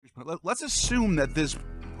Let's assume that this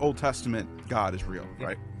Old Testament God is real,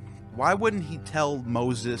 right? Why wouldn't he tell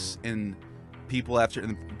Moses and people after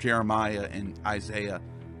Jeremiah and Isaiah,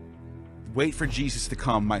 wait for Jesus to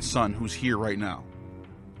come, my son, who's here right now?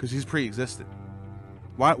 Because he's pre-existed.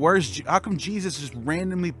 How come Jesus just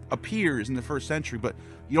randomly appears in the first century, but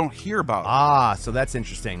you don't hear about it? So that's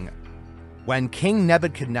interesting. When King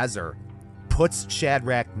Nebuchadnezzar puts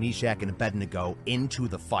Shadrach, Meshach, and Abednego into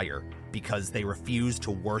the fire because they refuse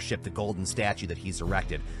to worship the golden statue that he's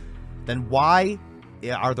erected, then why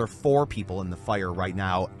are there 4 people in the fire right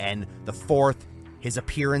now, and the 4th, his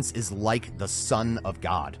appearance is like the Son of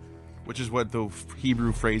God? Which is what the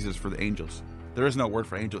Hebrew phrase is for the angels. There is no word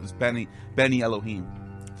for angel. It's Beni Elohim,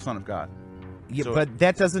 Son of God. Yeah, So, but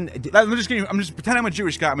that doesn't... I'm just pretending I'm a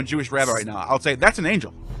Jewish guy. I'm a Jewish rabbi right now. I'll say that's an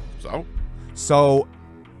angel. So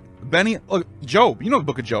look, Job. You know the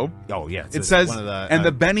book of Job. Oh yeah. It says,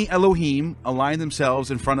 the Beni Elohim align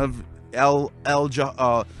themselves in front of El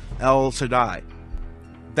Shaddai.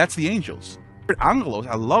 That's the angels. Angelos.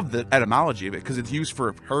 I love the etymology of it because it's used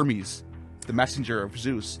for Hermes, the messenger of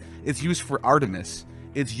Zeus. It's used for Artemis.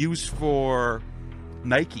 It's used for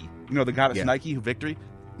Nike. You know the goddess Nike, who victory.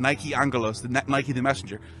 Nike Angelos, Nike the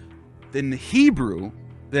messenger. In the Hebrew,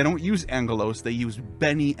 they don't use Angelos. They use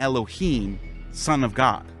Beni Elohim, sons of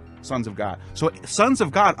God. So sons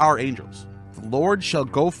of God are angels. The Lord shall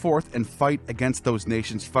go forth and fight against those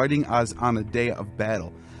nations, fighting as on a day of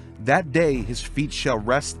battle. That day his feet shall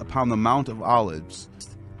rest upon the Mount of Olives.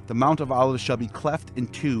 The Mount of Olives shall be cleft in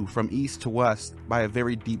two from east to west by a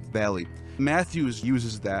very deep valley. Matthew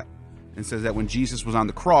uses that and says that when Jesus was on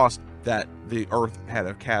the cross, that the earth had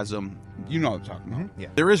a chasm. You know what I'm talking about. Yeah.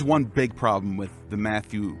 There is one big problem with the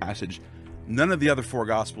Matthew passage. None of the other 4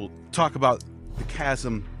 Gospels talk about the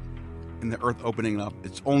chasm and the earth opening up.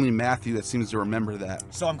 It's only Matthew that seems to remember that.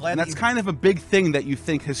 So I'm glad that's kind of a big thing that you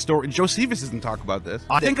think Josephus doesn't talk about this.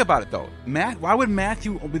 Think about it though. Why would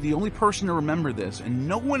Matthew be the only person to remember this and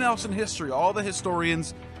no one else in history? All the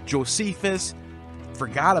historians, Josephus,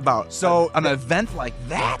 forgot about an event like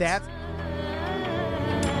that.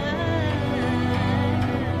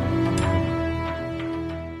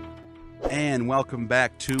 And welcome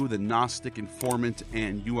back to the Gnostic Informant,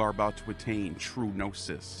 and you are about to attain true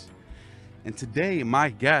gnosis. And today, my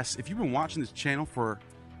guest, if you've been watching this channel for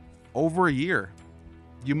over a year,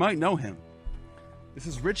 you might know him. This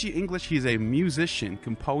is Richie English. He's a musician,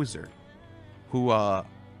 composer, who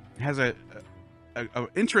has a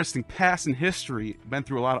interesting past in history, been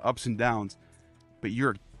through a lot of ups and downs, but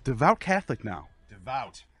you're a devout Catholic now.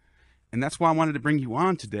 Devout. And that's why I wanted to bring you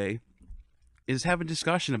on today, is have a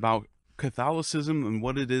discussion about Catholicism and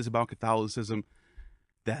what it is about Catholicism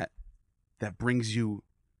that brings you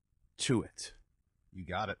to it. You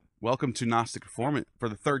got it. Welcome to Gnostic Informant for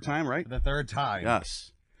the 3rd time, right? The 3rd time.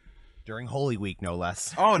 Yes. During Holy Week, no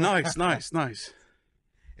less. Oh, nice, nice.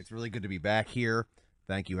 It's really good to be back here.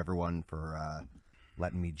 Thank you, everyone, for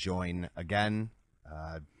letting me join again.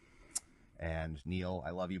 And Neil,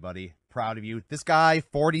 I love you, buddy. Proud of you. This guy,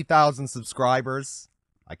 40,000 subscribers.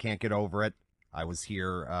 I can't get over it. I was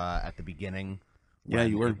here at the beginning. Yeah,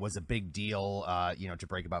 you were. It was a big deal, to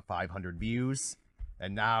break about 500 views.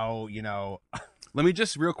 And now, Let me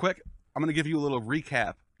just, real quick, I'm going to give you a little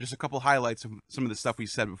recap. Just a couple highlights of some of the stuff we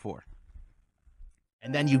said before.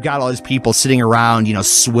 And then you got all these people sitting around,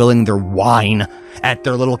 swilling their wine at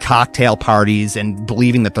their little cocktail parties and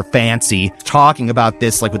believing that they're fancy, talking about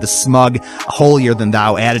this like with a smug,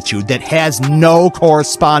 holier-than-thou attitude that has no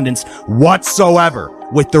correspondence whatsoever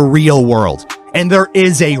with the real world. And there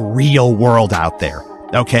is a real world out there.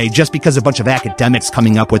 Okay, just because a bunch of academics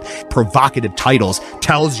coming up with provocative titles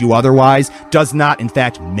tells you otherwise does not, in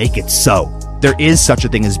fact, make it so. There is such a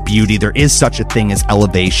thing as beauty. There is such a thing as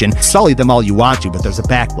elevation. Sully them all you want to, but there's a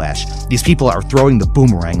backlash. These people are throwing the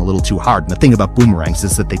boomerang a little too hard. And the thing about boomerangs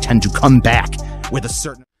is that they tend to come back with a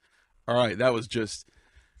certain... All right, this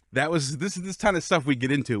is this kind of stuff we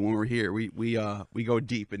get into when we're here. We go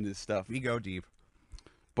deep into this stuff. We go deep.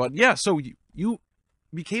 But yeah, so you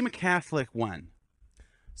became a Catholic when?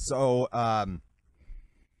 So,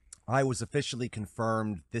 I was officially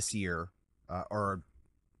confirmed this year,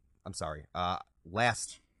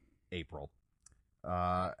 last April.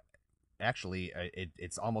 Actually,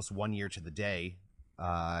 it's almost 1 year to the day.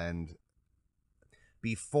 And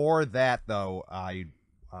before that, though, I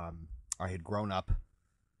had grown up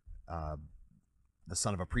the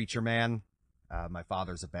son of a preacher man. My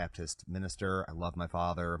father's a Baptist minister. I love my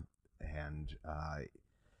father, and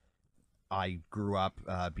I grew up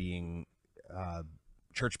being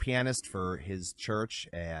church pianist for his church,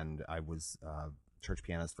 and I was church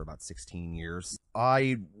pianist for about 16 years.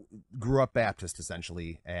 I grew up Baptist,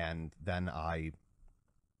 essentially, and then I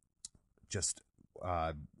just,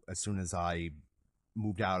 as soon as I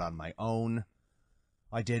moved out on my own,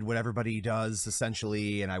 I did what everybody does,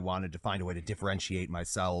 essentially, and I wanted to find a way to differentiate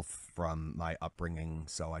myself from my upbringing,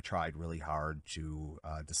 so I tried really hard to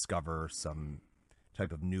discover some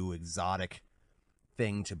type of new exotic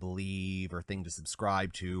thing to believe or thing to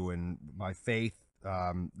subscribe to, and my faith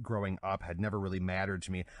growing up had never really mattered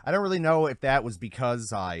to me. I don't really know if that was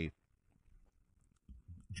because I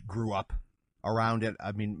grew up around it.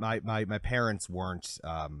 I mean, my parents weren't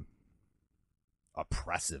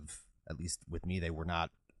oppressive. At least with me, they were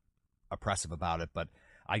not oppressive about it, but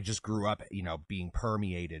I just grew up, being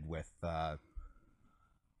permeated with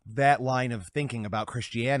that line of thinking about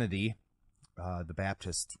Christianity, the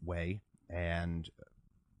Baptist way. And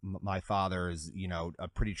my father is, a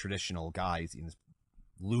pretty traditional guy. He's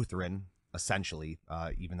Lutheran, essentially,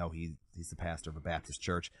 even though he's the pastor of a Baptist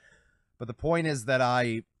church. But the point is that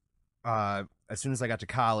as soon as I got to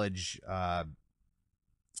college,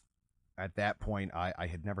 at that point, I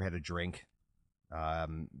had never had a drink.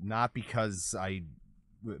 Not because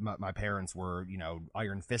my parents were,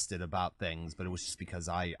 iron-fisted about things, but it was just because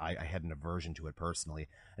I had an aversion to it personally.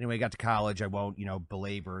 Anyway, I got to college. I won't,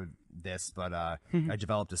 belabor this, but I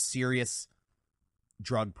developed a serious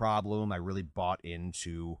drug problem. I really bought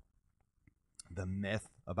into the myth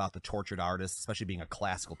about the tortured artist, especially being a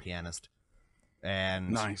classical pianist.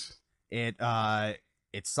 And nice. It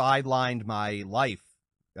sidelined my life.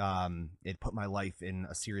 It put my life in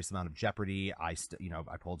a serious amount of jeopardy. I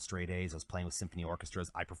pulled straight A's. I was playing with symphony orchestras.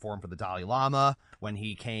 I performed for the Dalai Lama when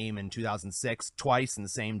he came in 2006, twice in the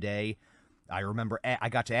same day. I remember I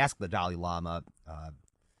got to ask the Dalai Lama,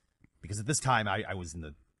 because at this time I was in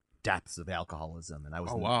the depths of alcoholism, and I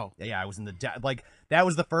was I was in the that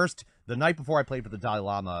was the night before I played for the Dalai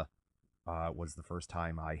Lama, was the first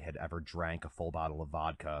time I had ever drank a full bottle of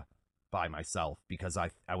vodka by myself, because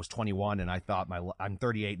I was 21 and I thought I'm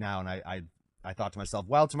 38 now, and I thought to myself,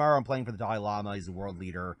 well, tomorrow I'm playing for the Dalai Lama. He's a world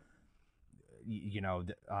leader.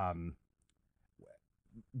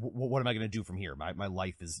 What am I going to do from here? My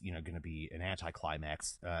life is, going to be an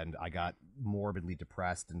anticlimax, and I got morbidly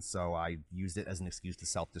depressed, and so I used it as an excuse to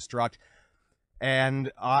self-destruct.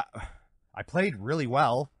 And I played really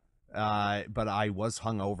well, but I was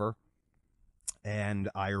hungover. And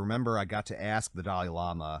I remember I got to ask the Dalai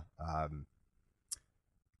Lama,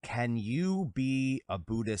 can you be a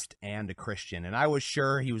Buddhist and a Christian? And I was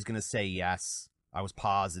sure he was going to say yes. I was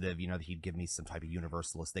positive, that he'd give me some type of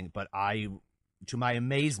universalist thing. But to my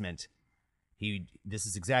amazement, this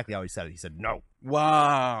is exactly how he said it. He said, no.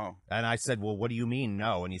 Wow. And I said, well, what do you mean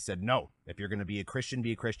no? And he said, no. If you're going to be a Christian,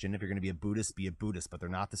 be a Christian. If you're going to be a Buddhist, but they're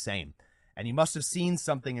not the same. And he must have seen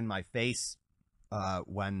something in my face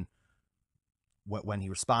when he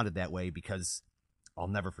responded that way, because I'll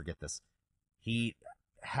never forget this. He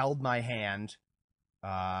held my hand,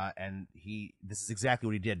 and this is exactly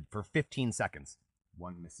what he did for 15 seconds.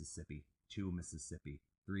 1 Mississippi, 2 Mississippi,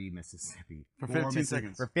 3 Mississippi. For 15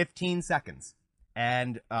 seconds. For 15 seconds.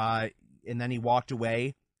 And then he walked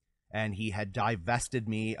away, and he had divested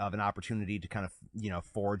me of an opportunity to kind of,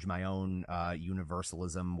 forge my own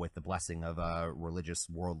universalism with the blessing of a religious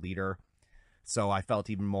world leader. So I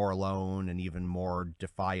felt even more alone and even more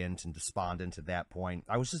defiant and despondent at that point.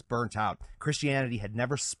 I was just burnt out. Christianity had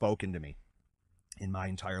never spoken to me in my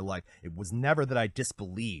entire life. It was never that I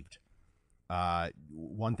disbelieved.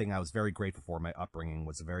 One thing I was very grateful for in my upbringing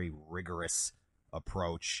was a very rigorous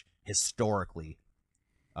approach historically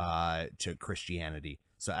to Christianity.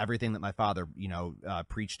 So everything that my father,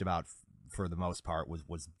 preached about for the most part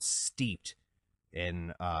was steeped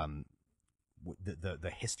in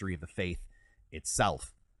the history of the faith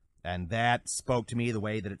itself, and that spoke to me the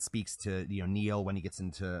way that it speaks to Neil when he gets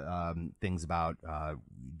into things about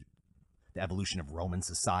the evolution of Roman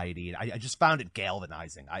society. I just found it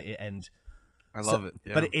galvanizing. I love it,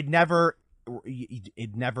 yeah. But it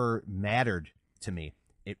never mattered to me.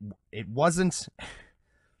 It wasn't,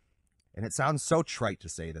 and it sounds so trite to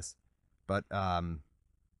say this, but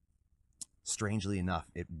strangely enough,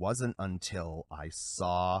 it wasn't until I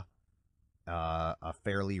saw a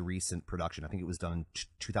fairly recent production, I think it was done in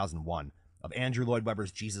 2001, of Andrew Lloyd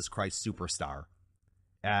Webber's Jesus Christ Superstar.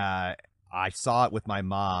 I saw it with my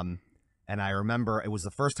mom, and I remember it was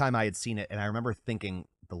the first time I had seen it, and I remember thinking,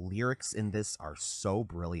 the lyrics in this are so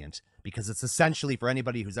brilliant, because it's essentially, for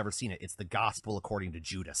anybody who's ever seen it, it's the gospel according to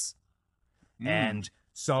Judas. And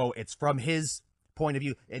so it's from his point of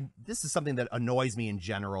view, and this is something that annoys me in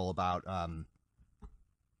general about how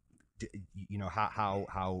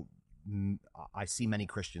I see many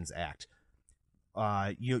Christians act.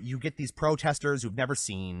 you get these protesters who've never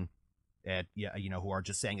seen it, who are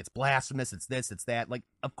just saying it's blasphemous, it's this, it's that. Like,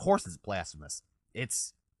 of course it's blasphemous.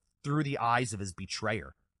 It's through the eyes of his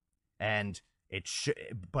betrayer, and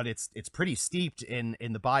but it's pretty steeped in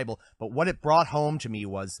the Bible. But what it brought home to me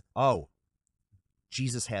was, oh,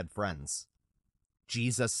 Jesus had friends.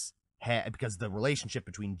 Jesus had, because the relationship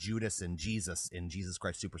between Judas and Jesus in Jesus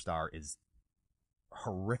Christ Superstar is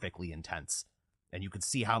horrifically intense. And you could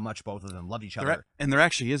see how much both of them love each other. And there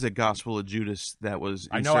actually is a Gospel of Judas that was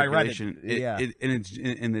in I read it. Yeah.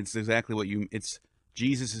 It's exactly what it's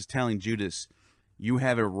Jesus is telling Judas, you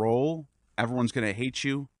have a role. Everyone's going to hate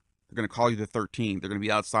you. They're going to call you the 13. They're going to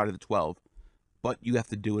be outside of the 12. But you have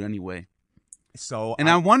to do it anyway. So, and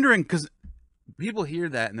I'm wondering, because people hear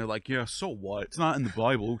that and they're like, yeah, so what? It's not in the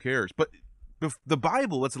Bible. Who cares? But the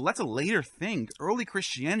Bible, that's a later thing. Early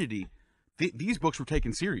Christianity, these books were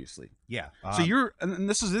taken seriously. Yeah. So and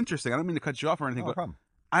this is interesting. I don't mean to cut you off or anything, no but problem.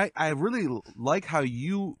 I really like how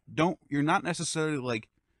you're not necessarily like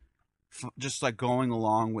just like going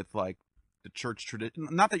along with like the church tradition.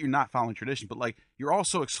 Not that you're not following tradition, but like you're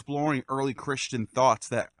also exploring early Christian thoughts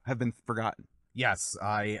that have been forgotten. Yes,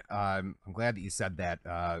 I'm glad that you said that.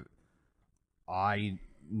 I'm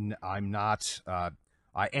not. I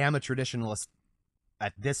am a traditionalist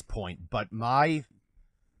at this point, but my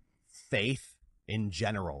faith in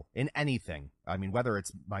general, in anything, I mean, whether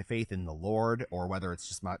it's my faith in the Lord or whether it's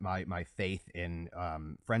just my faith in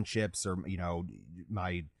friendships, or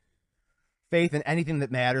my faith in anything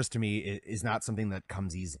that matters to me is not something that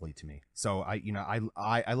comes easily to me. So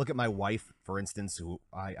I look at my wife, for instance, who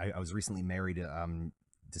I was recently married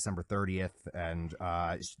December 30th, and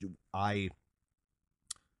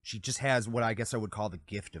she just has what I guess I would call the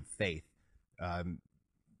gift of faith.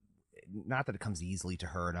 Not that it comes easily to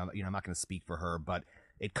her, and I'm not going to speak for her, but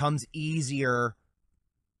it comes easier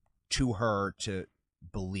to her to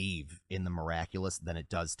believe in the miraculous than it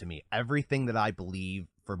does to me. Everything that I believe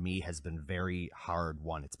for me has been very hard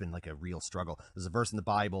won. It's been like a real struggle. There's a verse in the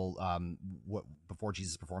Bible before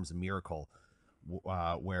Jesus performs a miracle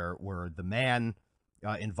where the man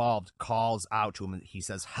involved calls out to him. He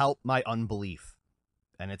says, "Help my unbelief,"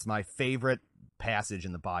 and it's my favorite passage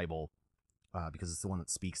in the Bible. Because it's the one that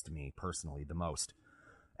speaks to me personally the most.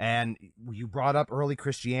 And you brought up early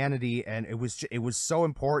Christianity, and it was so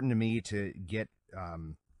important to me to get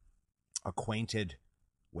acquainted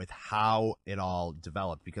with how it all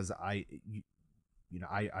developed, because I'm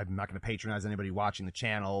not going to patronize anybody watching the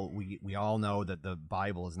channel. We all know that the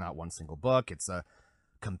Bible is not one single book. It's a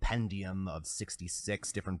compendium of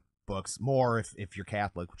 66 different books, more if you're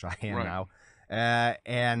Catholic, which I am now,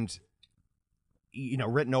 and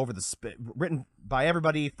written by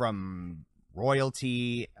everybody from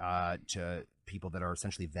royalty to people that are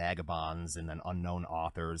essentially vagabonds, and then unknown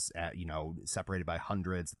authors, separated by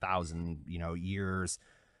hundreds, 1,000, years.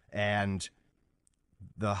 And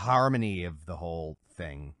the harmony of the whole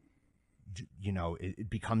thing, it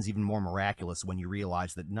becomes even more miraculous when you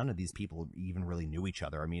realize that none of these people even really knew each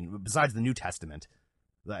other. I mean, besides the New Testament,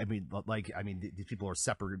 these people are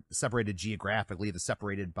separated geographically. They're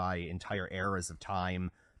separated by entire eras of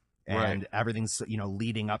time, and everything's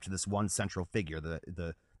leading up to this one central figure,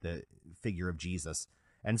 the figure of Jesus.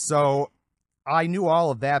 And so I knew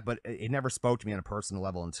all of that, but it never spoke to me on a personal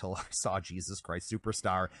level until I saw Jesus Christ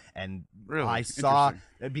Superstar, and I saw,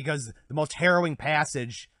 because the most harrowing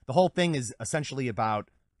passage, the whole thing is essentially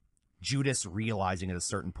about Judas realizing at a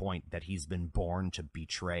certain point that he's been born to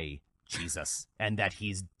betray Jesus, and that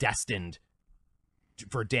he's destined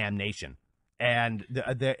for damnation. And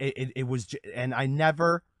it was, and I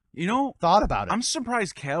never thought about it. I'm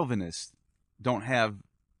surprised Calvinists don't have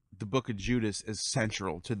the Book of Judas as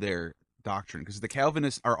central to their doctrine, because the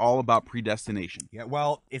Calvinists are all about predestination. Yeah,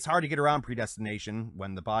 well, it's hard to get around predestination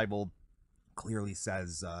when the Bible clearly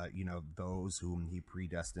says, those whom he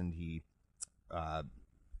predestined, he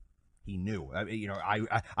knew.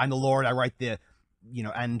 I'm the Lord. I write the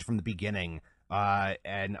end from the beginning.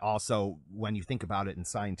 And also, when you think about it in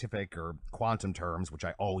scientific or quantum terms, which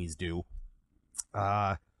I always do,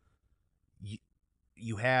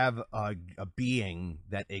 you have a being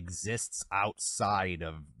that exists outside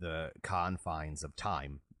of the confines of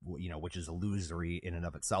time, which is illusory in and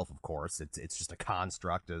of itself, of course. It's just a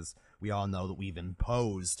construct, as we all know, that we've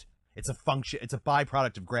imposed. It's a function, it's a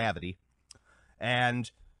byproduct of gravity.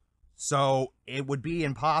 And so it would be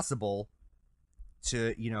impossible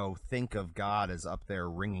to, think of God as up there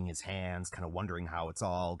wringing his hands, kind of wondering how it's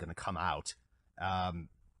all going to come out.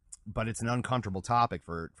 But it's an uncomfortable topic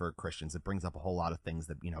for Christians. It brings up a whole lot of things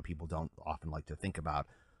that, people don't often like to think about.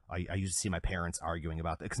 I used to see my parents arguing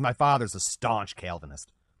about that, because my father's a staunch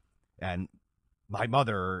Calvinist. And my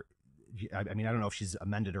mother, I mean, I don't know if she's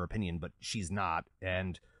amended her opinion, but she's not.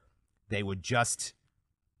 And they would just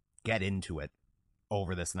get into it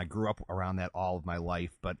over this. And I grew up around that all of my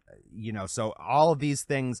life. But, you know, so all of these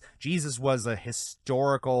things, Jesus was a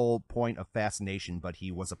historical point of fascination, but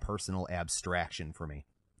he was a personal abstraction for me.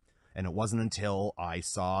 And it wasn't until I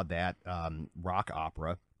saw that rock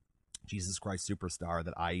opera, Jesus Christ Superstar,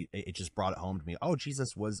 that it just brought it home to me. Oh,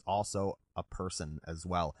 Jesus was also a person as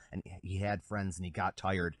well. And he had friends and he got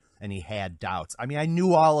tired and he had doubts. I mean, I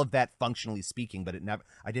knew all of that functionally speaking, but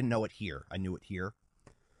I didn't know it here. I knew it here.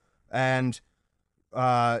 And,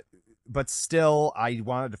 but still, I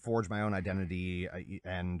wanted to forge my own identity.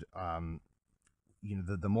 And, you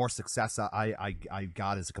know, the more success I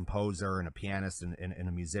got as a composer and a pianist and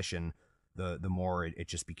a musician, the more it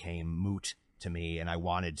just became moot to me, and I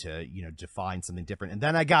wanted to, you know, define something different. And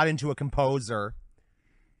then I got into a composer.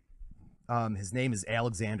 His name is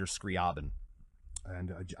Alexander Scriabin,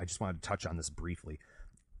 and I just wanted to touch on this briefly.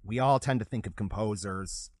 We all tend to think of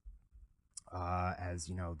composers as,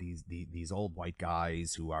 you know, these old white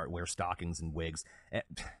guys who wear stockings and wigs.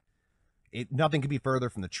 Nothing could be further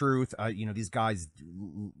from the truth. You know, these guys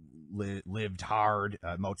lived hard.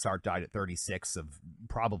 Mozart died at 36 of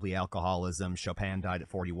probably alcoholism. Chopin died at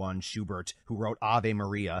 41. Schubert, who wrote Ave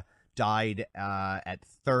Maria, died at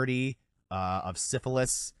 30 of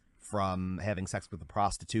syphilis from having sex with a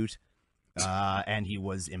prostitute. And he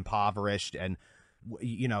was impoverished. And,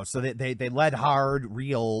 you know, so they led hard,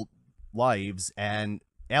 real lives. And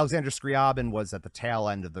Alexander Scriabin was at the tail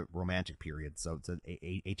end of the Romantic period, so it's the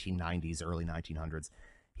 1890s, early 1900s.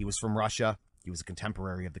 He was from Russia. He was a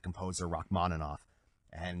contemporary of the composer Rachmaninoff.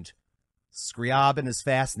 And Scriabin is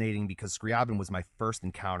fascinating because Scriabin was my first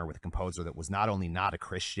encounter with a composer that was not only not a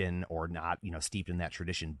Christian or not, you know, steeped in that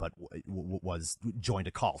tradition, but was joined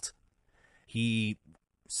a cult. He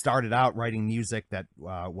started out writing music that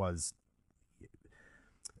was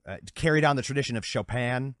carried on the tradition of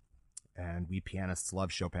Chopin, and we pianists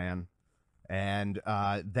love Chopin. And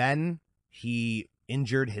then he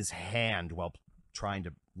injured his hand while trying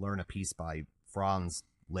to learn a piece by Franz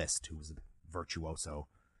Liszt, who was a virtuoso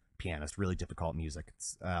pianist, really difficult music.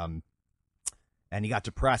 And he got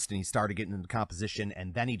depressed and he started getting into composition.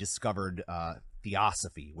 And then he discovered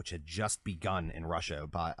Theosophy, which had just begun in Russia.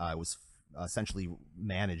 It was essentially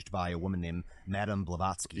managed by a woman named Madame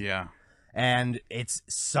Blavatsky. Yeah. And it's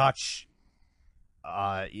such...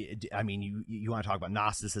 I mean, you want to talk about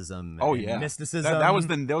Gnosticism and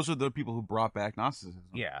mysticism. Those are the people who brought back Gnosticism.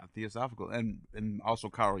 Yeah. Theosophical, and also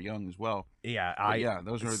Carl Jung as well. Yeah.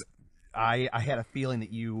 I had a feeling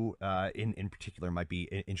that you, in particular, might be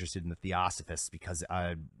interested in the Theosophists because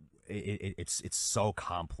it's so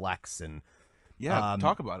complex and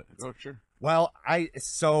talk about it. Oh, sure. Well, I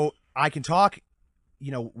can talk,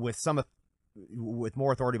 you know, with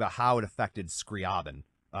more authority about how it affected Scriabin.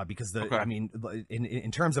 Because I mean, in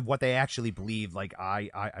terms of what they actually believe, like I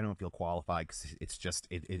don't feel qualified because it's just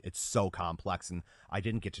it's so complex and I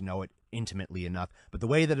didn't get to know it intimately enough. But the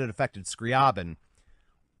way that it affected Scriabin,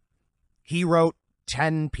 he wrote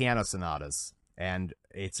 10 piano sonatas, and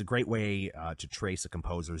it's a great way to trace a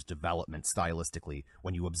composer's development stylistically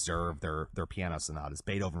when you observe their piano sonatas.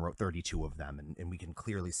 Beethoven wrote 32 of them, and we can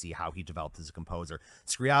clearly see how he developed as a composer.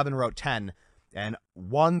 Scriabin wrote 10, and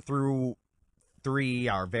 1 through 3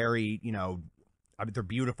 are very, you know, I mean, they're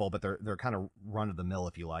beautiful, but they're kind of run of the mill,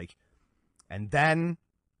 if you like. And then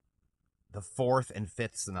the 4th and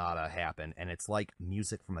 5th sonata happen, and it's like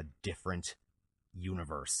music from a different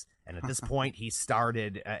universe. And at this point, he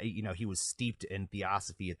started, you know, he was steeped in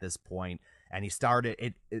theosophy at this point, and he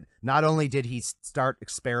started not only did he start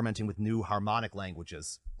experimenting with new harmonic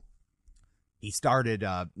languages, he started,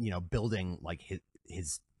 you know, building like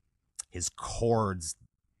his chords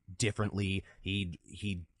differently. He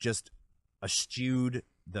just eschewed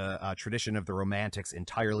the tradition of the Romantics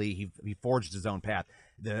entirely. He forged his own path.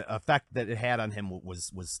 The effect that it had on him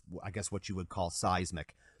was I guess what you would call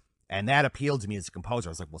seismic, and that appealed to me as a composer.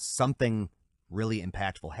 I was like, well, something really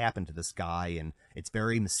impactful happened to this guy, and it's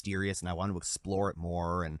very mysterious, and I want to explore it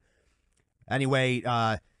more. And anyway,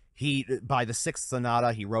 he by the 6th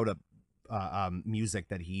sonata he wrote a music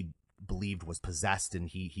that he believed was possessed, and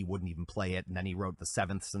he wouldn't even play it. And then he wrote the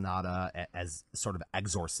 7th sonata as sort of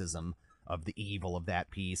exorcism of the evil of that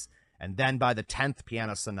piece. And then by the 10th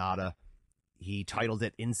piano sonata, he titled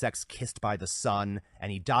it Insects Kissed by the Sun,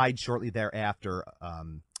 and he died shortly thereafter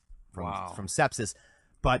from sepsis.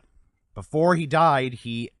 But before he died,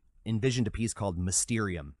 he envisioned a piece called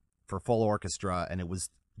Mysterium for full orchestra, and it was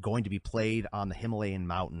going to be played on the Himalayan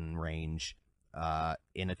mountain range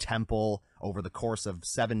in a temple over the course of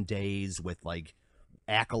 7 days with like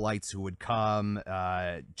acolytes who would come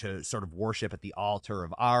to sort of worship at the altar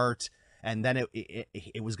of art. And then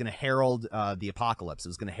it was going to herald the apocalypse. It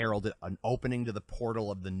was going to herald an opening to the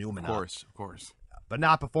portal of the Numenor. Of course. But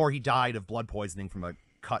not before he died of blood poisoning from a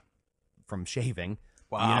cut from shaving.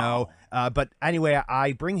 Wow. You know? But anyway,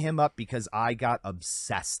 I bring him up because I got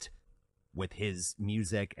obsessed with his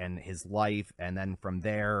music and his life. And then from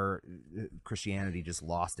there, Christianity just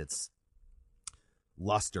lost its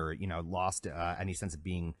luster, you know, lost any sense of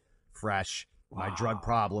being fresh. My drug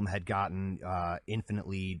problem had gotten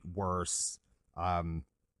infinitely worse.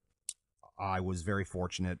 I was very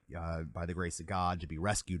fortunate, by the grace of God, to be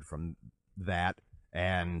rescued from that.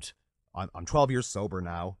 And I'm 12 years sober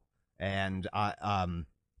now. And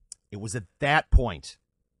it was at that point,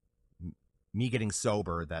 me getting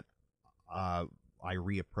sober, that I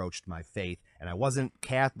reapproached my faith. And I wasn't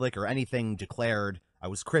Catholic or anything declared. I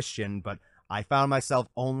was Christian, but I found myself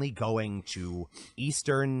only going to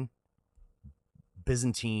Eastern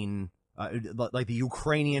Byzantine, like the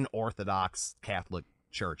Ukrainian Orthodox Catholic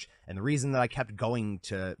Church. And the reason that I kept going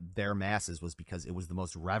to their masses was because it was the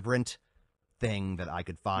most reverent thing that I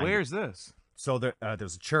could find. Where's this? So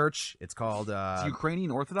there's a church. It's called it's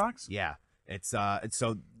Ukrainian Orthodox? Yeah. It's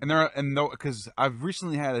so, and because I've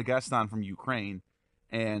recently had a guest on from Ukraine,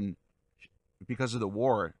 and because of the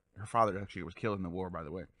war, her father actually was killed in the war, by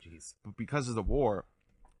the way. jeez. But because of the war,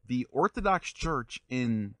 the Orthodox Church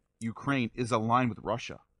in Ukraine is aligned with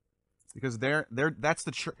Russia, because that's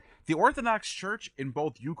the church. The Orthodox Church in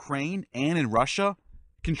both Ukraine and in Russia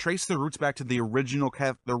can trace their roots back to the original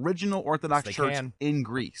Orthodox Church in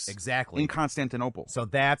Greece, Exactly. in Constantinople. So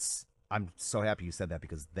I'm so happy you said that,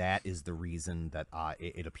 because that is the reason that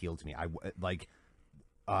it appealed to me.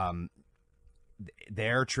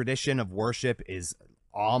 Their tradition of worship is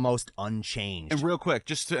almost unchanged. And real quick,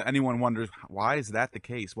 just to anyone wonders, why is that the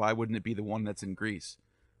case? Why wouldn't it be the one that's in Greece?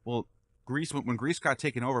 Well, Greece, when Greece got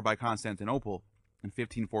taken over by Constantinople in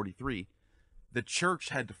 1543, the church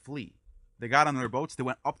had to flee. They got on their boats. They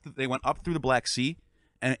went up through the Black Sea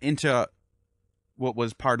and into what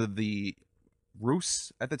was part of the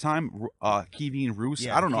Rus at the time, Kievan Rus.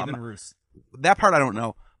 Yeah, I don't know. Kievan Rus. That part I don't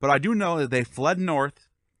know, but I do know that they fled north,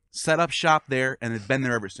 set up shop there, and have been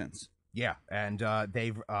there ever since. Yeah, and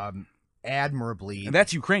they've admirably. And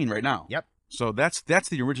that's Ukraine right now. Yep. So that's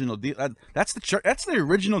the original deal. That's the church. That's the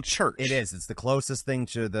original church. It is. It's the closest thing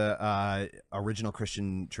to the original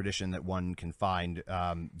Christian tradition that one can find.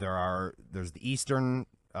 There's the Eastern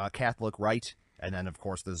Catholic Rite, and then of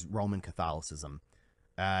course there's Roman Catholicism.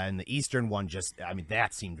 And the Eastern one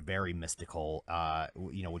that seemed very mystical.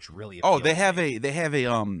 Which really. They have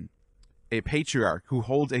a patriarch who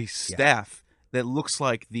holds a staff that looks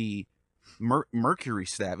like the Mercury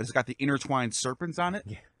staff. It's got the intertwined serpents on it.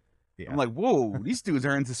 Yeah. Yeah. I'm like, whoa, these dudes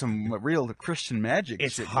are into some real Christian magic.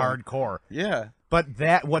 It's shit hardcore. Yeah. But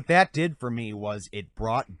what that did for me was it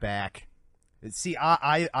brought back. See,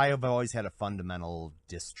 I have always had a fundamental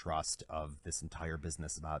distrust of this entire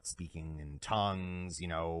business about speaking in tongues,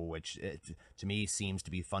 which to me seems to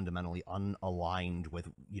be fundamentally unaligned with,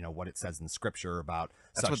 what it says in Scripture about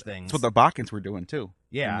such things. That's what the Bacchanals were doing too.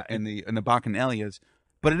 Yeah, in the Bacchanalias.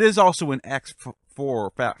 But it is also in Acts 4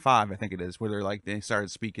 or 5, I think it is, where they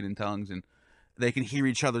started speaking in tongues and they can hear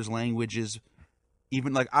each other's languages.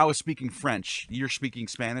 Even I was speaking French, you're speaking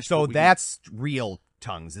Spanish. So that's real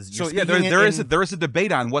tongues. There is a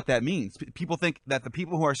debate on what that means. People think that the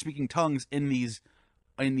people who are speaking tongues in these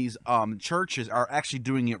churches are actually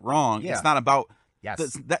doing it wrong. Yeah. It's not about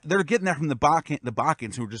they're getting that from the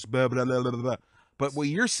Bacchanals who are just blah blah blah blah blah. But what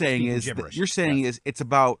you're saying is it's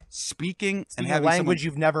about speaking and having a language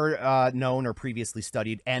you've never known or previously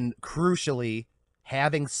studied, and crucially,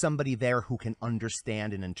 having somebody there who can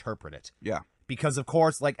understand and interpret it. Yeah. Because of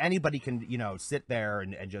course, anybody can, sit there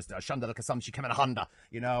and just shanda kasamshi kamena honda,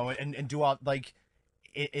 and do all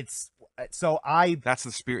it's so that's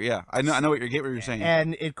the spirit. Yeah, I know what you're saying,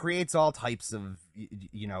 and it creates all types of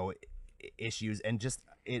issues, and just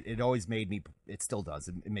it always made me. It still does.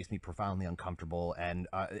 It makes me profoundly uncomfortable, and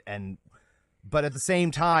but at the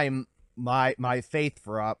same time, my faith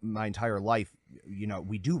for my entire life,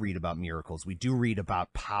 we do read about miracles, we do read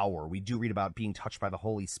about power, we do read about being touched by the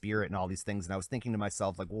Holy Spirit and all these things. And I was thinking to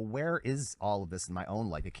myself, well, where is all of this in my own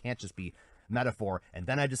life? It can't just be metaphor. And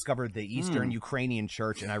then I discovered the Eastern Ukrainian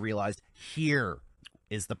church, and I realized here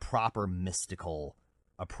is the proper mystical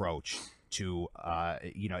approach to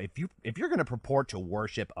if you're going to purport to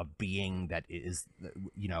worship a being that is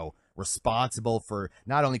responsible for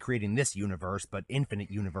not only creating this universe but infinite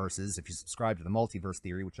universes, if you subscribe to the multiverse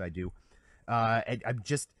theory, which I do, I'm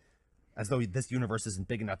just, as though this universe isn't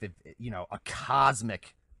big enough, if a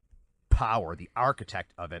cosmic power, the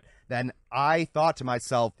architect of it, then I thought to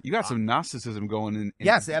myself, you got some Gnosticism going in.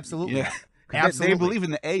 Yes, absolutely. Yeah. Absolutely. They believe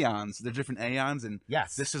in the aeons. They're different aeons, and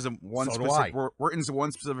yes, this is one so specific. We're in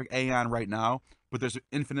one specific aeon right now, but there's an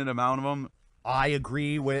infinite amount of them. I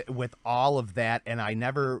agree with all of that, and I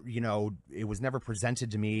never, it was never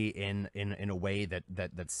presented to me in a way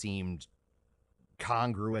that seemed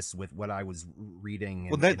congruous with what I was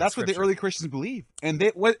reading. That's what the early Christians believe, and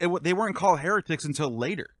they weren't called heretics until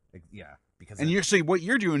later. Yeah, because what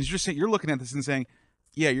you're doing is you're looking at this and saying,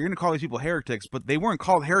 yeah, you're going to call these people heretics, but they weren't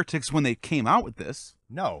called heretics when they came out with this.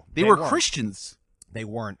 No, they were Christians. They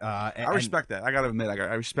weren't. I respect that. I got to admit,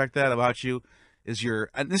 I respect that about you.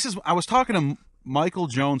 I was talking to Michael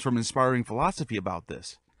Jones from Inspiring Philosophy about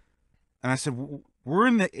this, and I said, we're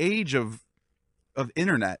in the age of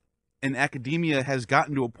internet, and academia has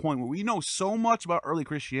gotten to a point where we know so much about early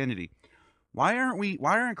Christianity. Why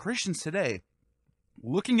aren't Christians today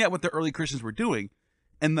looking at what the early Christians were doing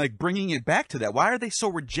and like bringing it back to that? Why are they so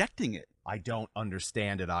rejecting it? I don't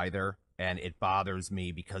understand it either, and it bothers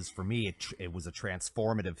me because for me it was a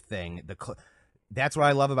transformative thing. That's what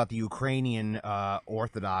I love about the Ukrainian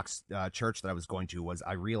Orthodox church that I was going to, was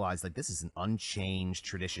I realized like this is an unchanged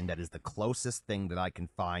tradition that is the closest thing that I can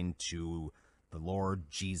find to the Lord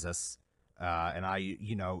Jesus. And I,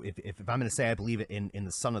 if I'm going to say I believe in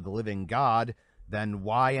the Son of the living God, then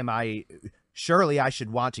why am I? Surely I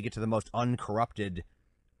should want to get to the most uncorrupted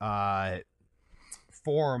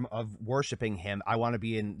form of worshiping him. I want to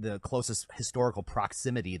be in the closest historical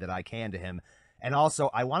proximity that I can to him. And also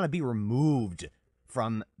I want to be removed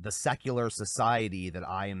from the secular society that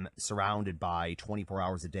I am surrounded by 24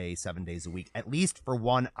 hours a day, 7 days a week, at least for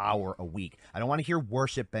 1 hour a week. I don't want to hear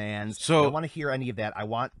worship bands. I don't want to hear any of that. I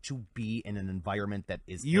want to be in an environment that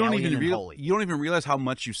is alien and holy. You don't even realize how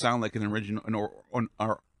much you sound like an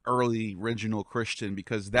early original Christian,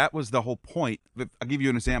 because that was the whole point. I'll give you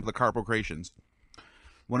an example. The Carpocratians,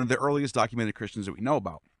 one of the earliest documented Christians that we know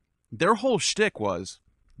about. Their whole shtick was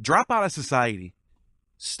drop out of society.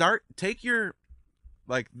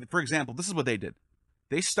 For example, this is what they did.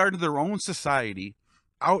 They started their own society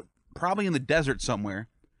out probably in the desert somewhere.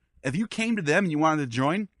 If you came to them and you wanted to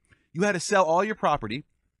join, you had to sell all your property,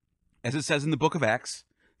 as it says in the book of Acts,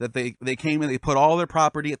 that they came and they put all their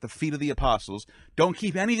property at the feet of the apostles. Don't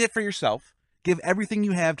keep any of it for yourself. Give everything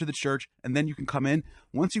you have to the church, and then you can come in.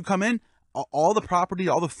 Once you come in, all the property,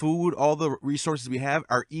 all the food, all the resources we have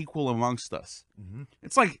are equal amongst us. Mm-hmm.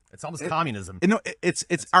 It's almost communism. It's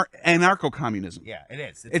anarcho-communism. Yeah, it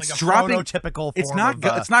is. It's like dropping. Prototypical.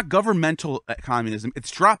 It's not governmental communism. It's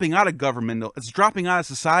dropping out of governmental. It's dropping out of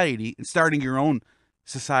society and starting your own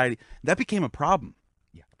society. That became a problem.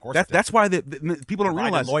 Yeah, of course. That's why the people don't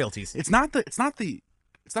realize loyalties. It's not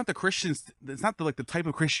the Christians. It's not the type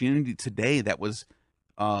of Christianity today that was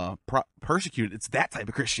persecuted. It's that type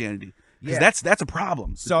of Christianity. Because that's a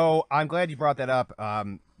problem. So I'm glad you brought that up.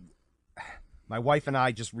 My wife and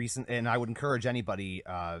I and I would encourage anybody,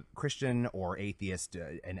 Christian or atheist,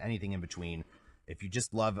 and anything in between, if you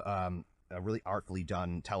just love a really artfully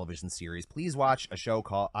done television series, please watch a show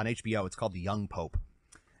on HBO. It's called The Young Pope.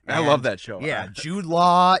 I love that show. Yeah, Jude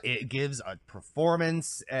Law. It gives a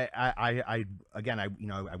performance. I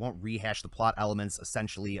won't rehash the plot elements.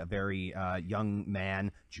 Essentially, a very young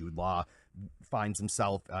man, Jude Law, finds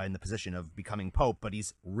himself in the position of becoming pope, but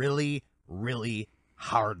he's really, really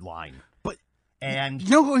hardline. And you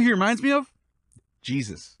know who he reminds me of?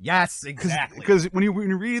 Jesus. Yes, exactly. Because when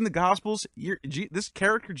you're reading the Gospels, this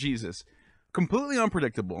character Jesus, completely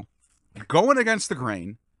unpredictable, going against the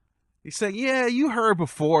grain. He's saying, yeah, you heard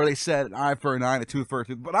before they said an eye for an eye and a tooth for a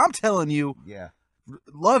tooth, but I'm telling you,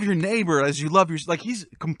 love your neighbor as you love your. Like, he's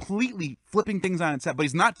completely flipping things on its head, but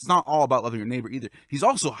it's not all about loving your neighbor either. He's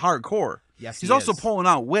also hardcore. Yes, he's also pulling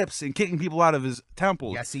out whips and kicking people out of his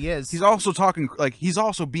temples. Yes, he is. He's also talking he's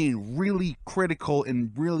also being really critical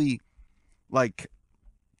and really I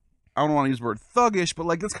don't want to use the word thuggish, but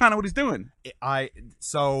that's kind of what he's doing.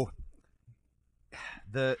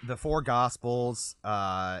 The four Gospels.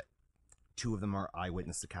 Two of them are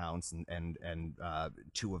eyewitness accounts, and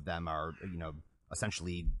two of them are,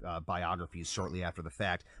 essentially biographies shortly after the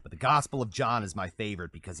fact. But the Gospel of John is my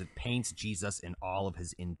favorite because it paints Jesus in all of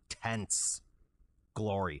his intense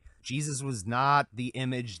glory. Jesus was not the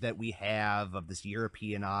image that we have of this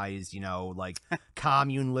Europeanized,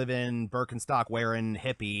 commune living, Birkenstock wearing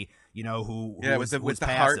hippie, who with the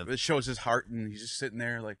heart. It shows his heart, and he's just sitting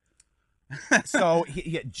there like. So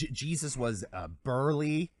Jesus was a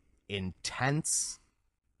burly, intense,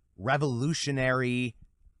 revolutionary,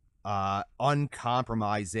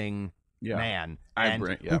 uncompromising man, Yeah.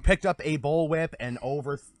 who picked up a bullwhip and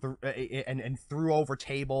and threw over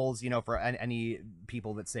tables, for any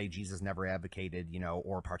people that say Jesus never advocated,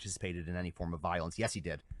 or participated in any form of violence. Yes, he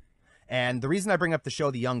did. And the reason I bring up the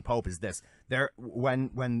show The Young Pope is this: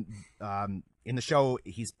 when in the show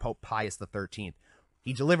he's Pope Pius XIII,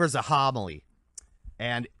 he delivers a homily,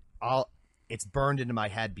 and it's burned into my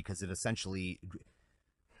head because it essentially,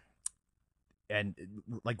 and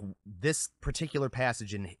like this particular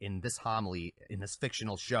passage in this homily in this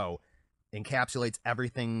fictional show encapsulates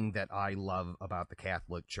everything that I love about the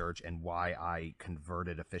Catholic Church and why I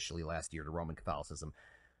converted officially last year to Roman Catholicism.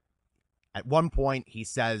 At one point, he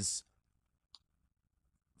says,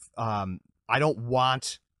 I don't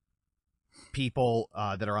want people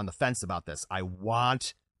that are on the fence about this. I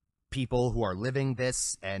want people who are living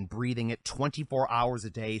this and breathing it 24 hours a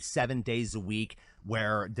day, 7 days a week,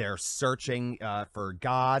 where they're searching for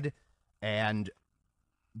God and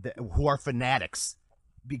who are fanatics,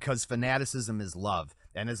 because fanaticism is love.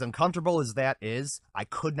 And as uncomfortable as that is, I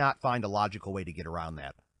could not find a logical way to get around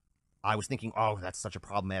that. I was thinking, oh, that's such a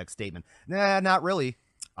problematic statement. Nah, not really.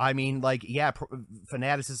 I mean, like, yeah,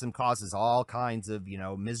 fanaticism causes all kinds of,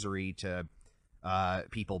 misery to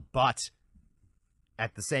people, but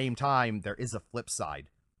at the same time, there is a flip side.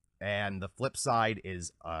 And the flip side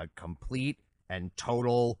is a complete and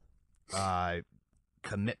total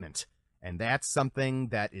commitment. And that's something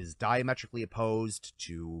that is diametrically opposed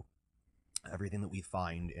to everything that we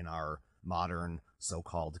find in our modern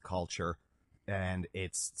so-called culture. And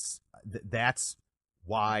that's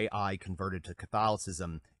why I converted to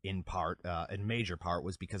Catholicism in major part,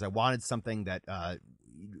 was because I wanted something that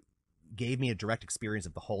gave me a direct experience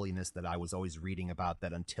of the holiness that I was always reading about,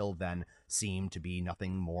 that until then seemed to be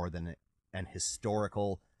nothing more than an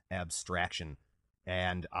historical abstraction.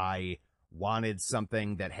 And I wanted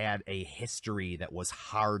something that had a history that was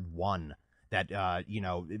hard won, that,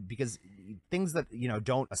 because things that,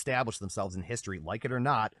 don't establish themselves in history, like it or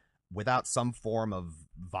not, without some form of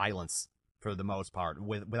violence, for the most part,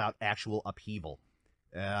 without actual upheaval.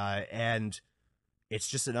 And it's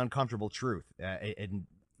just an uncomfortable truth. And,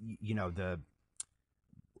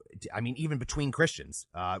 even between Christians.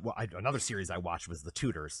 Another series I watched was The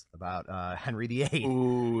Tudors, about Henry VIII.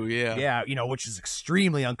 Ooh, yeah. Yeah, which is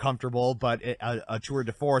extremely uncomfortable, but a tour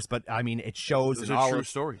de force. But, it shows Those in are all true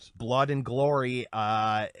stories. Blood and glory,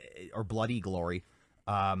 or bloody glory.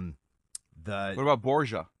 What about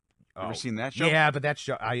Borgia? Ever seen that show? Yeah, but that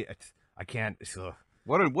show, I can't. Ugh.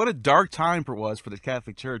 What a dark time it was for the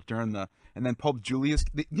Catholic Church and then Pope Julius.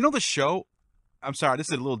 The show. I'm sorry, this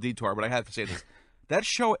is a little detour, but I have to say this. That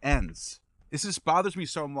show ends. This just bothers me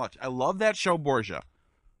so much. I love that show, Borgia.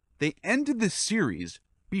 They ended the series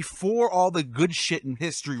before all the good shit in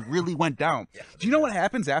history really went down. Do you know what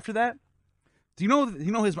happens after that? Do you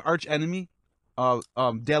know his arch enemy, Della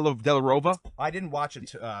Rova? I didn't watch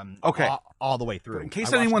it. Okay, all the way through. But in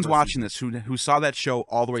case anyone's watching this who saw that show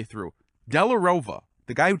all the way through, Della Rova,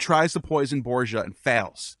 the guy who tries to poison Borgia and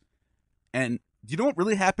fails, and do you know what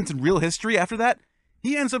really happens in real history after that?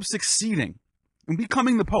 He ends up succeeding and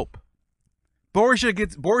becoming the Pope. Borgia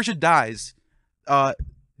dies. The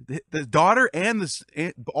daughter and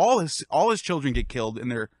all his children get killed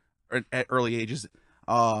at early ages.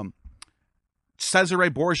 Cesare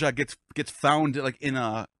Borgia gets found like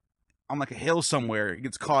on a hill somewhere. He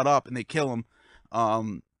gets caught up and they kill him.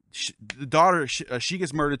 The daughter she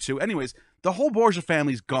gets murdered too. Anyways, the whole Borgia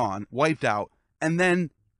family's gone, wiped out, and then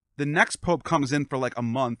the next pope comes in for like a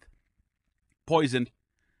month, poisoned.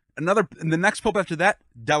 And the next pope after that,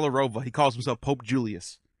 Della Rova. He calls himself Pope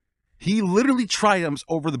Julius. He literally triumphs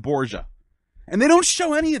over the Borgia. And they don't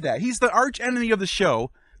show any of that. He's the arch enemy of the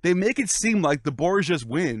show. They make it seem like the Borgias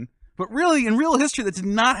win, but really, in real history, that did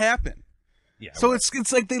not happen. Yeah. So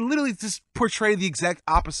it's like they literally just portray the exact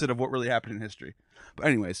opposite of what really happened in history. But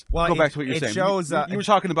anyways, go back to what you're saying. Shows, you were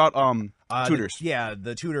talking about Tudors.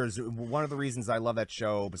 The Tudors. One of the reasons I love that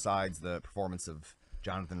show, besides the performance of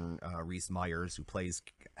Jonathan Rhys Meyers, who plays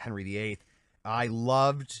Henry VIII, I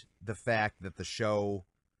loved the fact that the show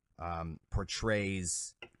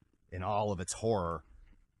portrays, in all of its horror,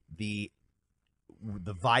 the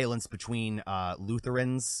violence between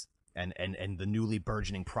Lutherans and the newly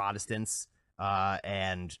burgeoning Protestants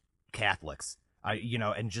and Catholics.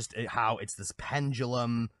 And just how it's this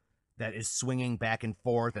pendulum that is swinging back and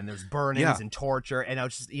forth, and there's burnings and torture, and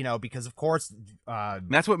it's just, because of course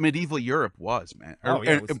that's what medieval Europe was, man. Or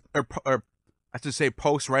I should say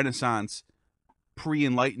post-Renaissance,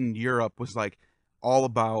 pre-enlightened Europe was like all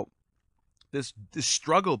about this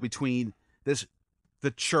struggle between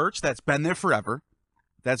the church that's been there forever,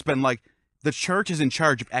 that's been like the church is in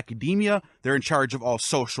charge of academia. They're in charge of all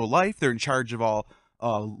social life. They're in charge of all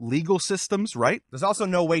legal systems, right? There's also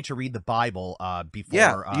no way to read the Bible before.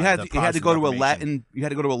 Yeah, you had to go to a Reformation.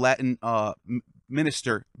 Latin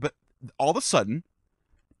minister, but all of a sudden,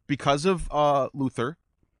 because of Luther,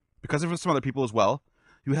 because of some other people as well,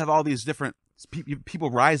 you have all these different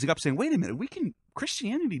people rising up saying, "Wait a minute,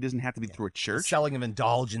 Christianity doesn't have to be through a church." The selling of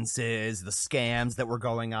indulgences, the scams that were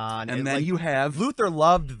going on, And then you have Luther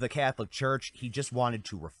loved the Catholic Church. He just wanted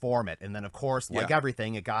to reform it, and then of course, like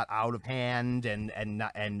everything, it got out of hand, and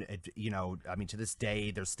it, you know, I mean, to this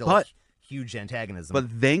day, there's still huge antagonism.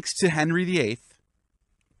 But thanks to Henry VIII,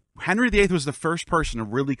 Henry VIII was the first person to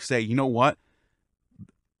really say, you know what?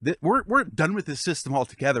 We're done with this system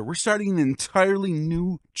altogether. We're starting an entirely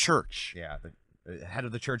new church. Yeah, the head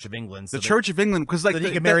of the Church of England. The Church of England, because like he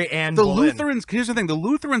could marry Anne the Boleyn. Lutherans. Here's the thing: the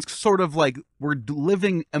Lutherans sort of like were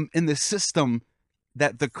living in the system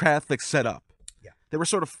that the Catholics set up. Yeah, they were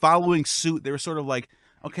sort of following suit. They were sort of like,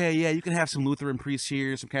 okay, yeah, you can have some Lutheran priests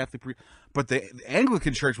here, some Catholic priests, but the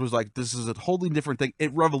Anglican Church was like, this is a wholly different thing.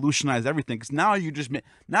 It revolutionized everything because now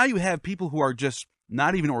you have people who are just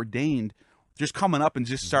not even ordained, just coming up and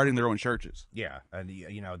just starting their own churches. Yeah, and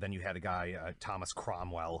you know, then you had a guy, Thomas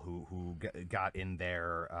Cromwell, who got in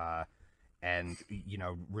there, and you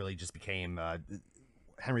know, really just became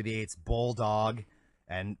Henry VIII's bulldog.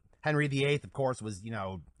 And Henry VIII, of course, was, you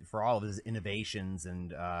know, for all of his innovations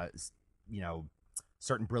and you know,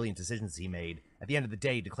 certain brilliant decisions he made, at the end of the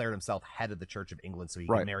day, he declared himself head of the Church of England so he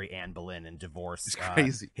could marry Anne Boleyn and divorce it's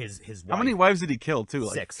crazy. His wife. How many wives did he kill too?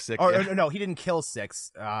 Six. Like six. Oh, no, he didn't kill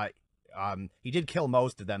six. He did kill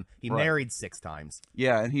most of them. He married 6 times.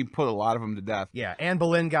 Yeah, and he put a lot of them to death. Yeah, Anne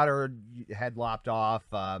Boleyn got her head lopped off.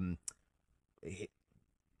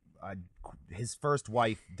 His first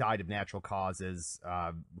wife died of natural causes.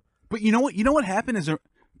 But you know what? You know what happened is a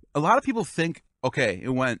lot of people think, okay, it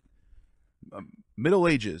went Middle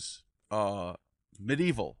Ages,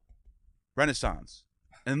 medieval, Renaissance,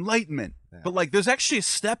 Enlightenment. Yeah. But like, there's actually a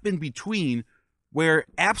step in between where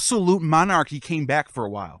absolute monarchy came back for a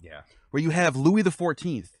while. Yeah. Where you have Louis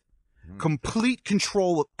XIV, complete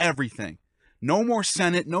control of everything. No more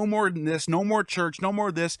Senate, no more this, no more church, no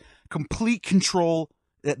more this. Complete control,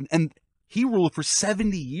 and he ruled for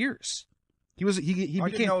 70 years. He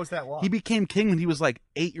became know it was that long. He became king when he was like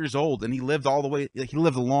 8 years old, and he lived all the way. He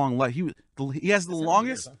lived a long life. He has the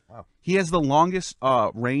longest. Years, huh? Wow. He has the longest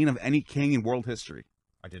reign of any king in world history.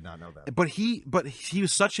 I did not know that. But he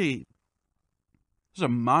was such a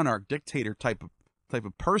monarch, dictator type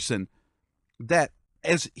of person that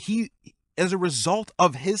as a result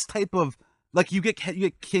of his type of, like, you get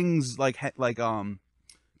kings like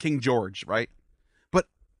King George, right? But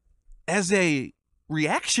as a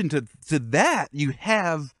reaction to that, you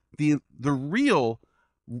have the real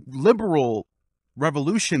liberal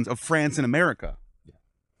revolutions of France and America. Yeah.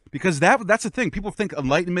 Because that's the thing. People think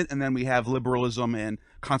Enlightenment and then we have liberalism and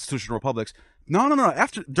constitutional republics. No.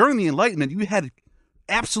 During the Enlightenment, you had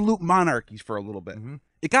absolute monarchies for a little bit. Mm-hmm.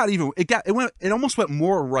 It almost went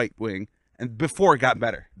more right wing, and before it got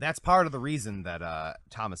better. That's part of the reason that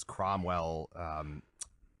Thomas Cromwell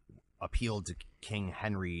appealed to King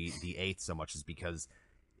Henry VIII so much, is because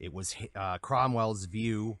it was Cromwell's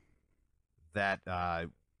view that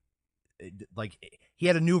he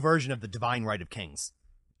had a new version of the divine right of kings.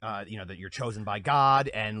 You know, that you're chosen by God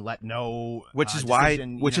and let no which is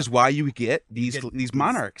why you get these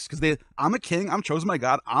monarchs, because I'm a king, I'm chosen by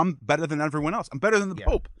God, I'm better than everyone else, I'm better than the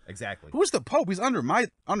Pope. Exactly. Who's the Pope? He's under my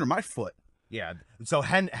foot. Yeah. So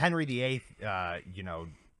Henry VIII, you know,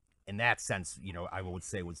 in that sense, you know, I would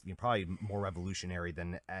say was, you know, probably more revolutionary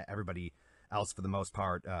than everybody else for the most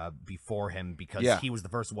part before him, because he was the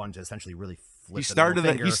first one to essentially really flip. He started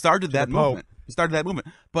that movement.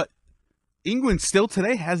 But England still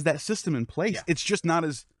today has that system in place. Yeah. It's just not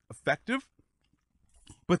as effective.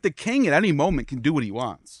 But the king at any moment can do what he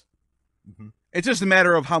wants. Mm-hmm. It's just a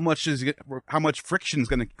matter of how much friction is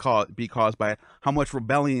going to be caused by it. How much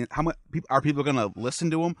rebellion? Are people going to listen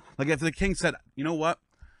to him? Like, if the king said, "You know what?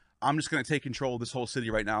 I'm just going to take control of this whole city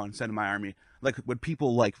right now and send my army." Like, would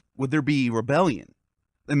there be rebellion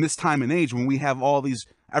in this time and age when we have all these?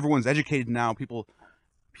 Everyone's educated now. People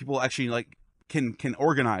actually like can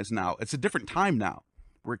organize now. It's a different time now.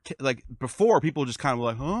 Where, like, before, people just kind of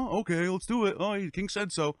like, "Oh, okay, let's do it. Oh, the king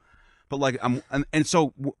said so." But like,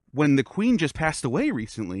 so when the Queen just passed away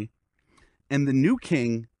recently, and the new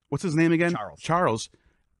king, what's his name again? Charles.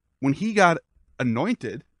 When he got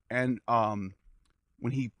anointed and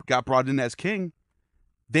when he got brought in as king,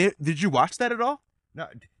 did you watch that at all? No.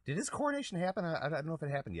 Did his coronation happen? I don't know if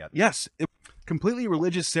it happened yet. Yes, completely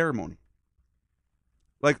religious ceremony.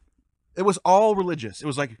 Like, It was all religious. It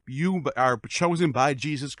was like, you are chosen by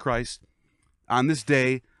Jesus Christ on this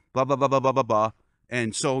day, blah, blah, blah, blah, blah, blah, blah.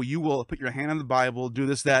 And so you will put your hand on the Bible, do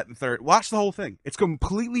this, that, and third. Watch the whole thing. It's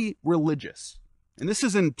completely religious. And this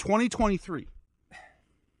is in 2023.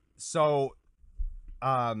 So,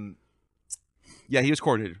 yeah, he was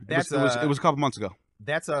coordinated. It was a couple months ago.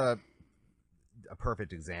 That's a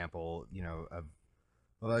perfect example,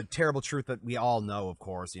 of a terrible truth that we all know, of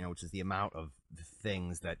course, which is the amount of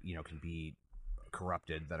things that, can be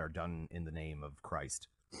corrupted that are done in the name of Christ.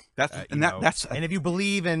 And if you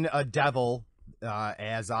believe in a devil,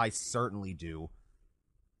 as I certainly do,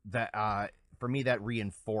 that for me that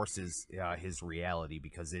reinforces his reality,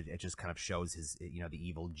 because it just kind of shows his the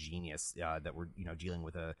evil genius that we're dealing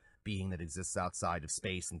with a being that exists outside of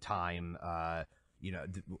space and time.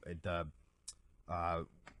 The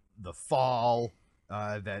fall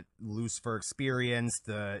that Lucifer experienced,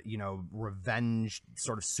 the revenge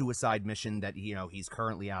sort of suicide mission that he's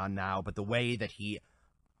currently on now, but the way that he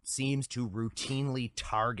seems to routinely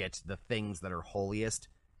target the things that are holiest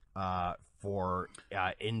for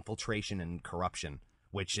infiltration and corruption,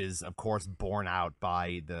 which is of course borne out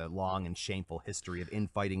by the long and shameful history of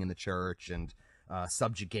infighting in the church and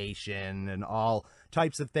subjugation and all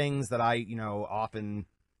types of things that I often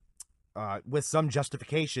with some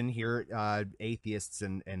justification here, atheists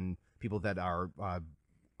and people that are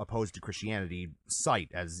opposed to Christianity cite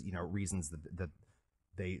as reasons that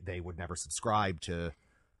they would never subscribe to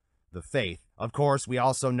the faith. Of course, we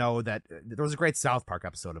also know that there was a great South Park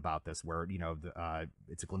episode about this, where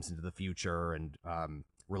it's a glimpse into the future, and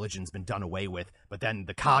religion's been done away with, but then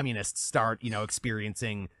the communists start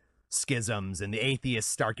experiencing schisms, and the atheists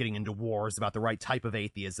start getting into wars about the right type of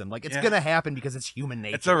atheism. Like, it's gonna happen because it's human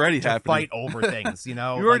nature. It's already to happening. Fight over things. You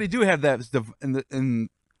already do have that in the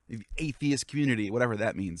atheist community, whatever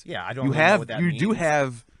that means. Yeah, I don't know what that means. You do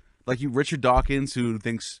have Richard Dawkins, who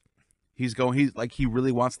thinks he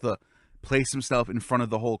really wants to place himself in front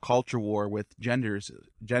of the whole culture war with gender,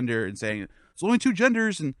 and saying it's only two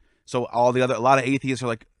genders, and so a lot of atheists are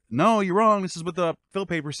like, no, you're wrong. This is what the Phil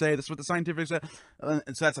papers say. This is what the scientific say.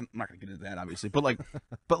 And so I'm not going to get into that, obviously. But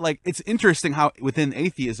it's interesting how within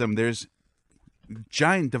atheism there's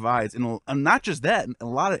giant divides, and not just that, in a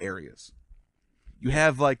lot of areas. You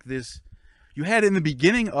have you had in the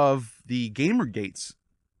beginning of the Gamergates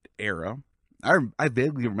era. I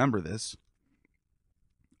vaguely remember this.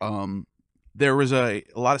 There was a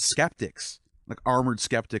lot of skeptics. Like Armored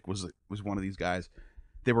Skeptic was one of these guys.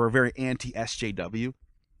 They were very anti-SJW.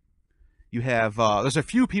 You have there's a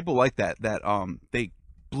few people like that they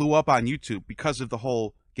blew up on YouTube because of the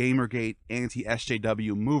whole Gamergate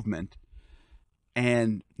anti-SJW movement,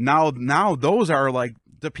 and now those are like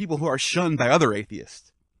the people who are shunned by other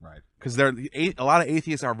atheists, right? Because a lot of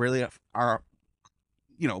atheists are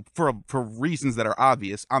for reasons that are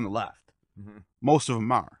obvious on the left. Mm-hmm. Most of them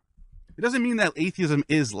are. It doesn't mean that atheism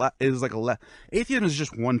is like a left. Atheism is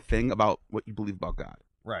just one thing about what you believe about God,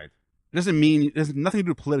 right? It has nothing to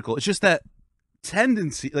do with political. It's just that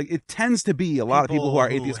tendency, it tends to be a lot of people who are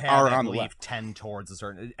atheists are on the left. Tend towards a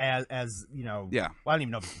certain, as Yeah. Well, I don't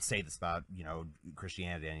even know if you can say this about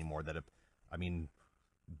Christianity anymore.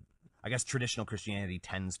 I guess traditional Christianity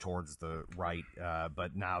tends towards the right,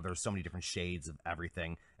 but now there's so many different shades of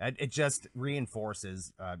everything. It just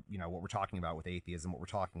reinforces, what we're talking about with atheism, what we're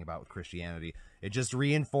talking about with Christianity. It just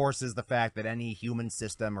reinforces the fact that any human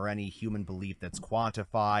system or any human belief that's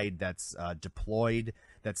quantified, that's deployed,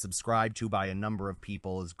 that's subscribed to by a number of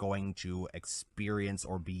people is going to experience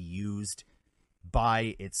or be used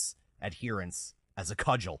by its adherents as a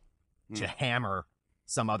cudgel to hammer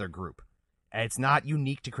some other group. It's not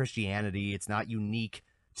unique to Christianity. It's not unique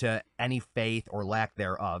to any faith or lack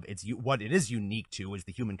thereof. What it is unique to is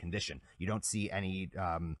the human condition. You don't see any.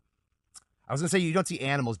 I was going to say you don't see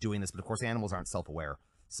animals doing this, but of course animals aren't self-aware.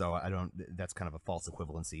 So I don't. That's kind of a false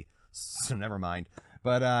equivalency. So never mind.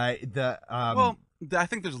 But well, I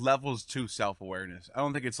think there's levels to self-awareness. I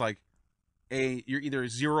don't think it's like you're either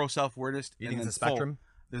zero self-awareness. You think it's a spectrum?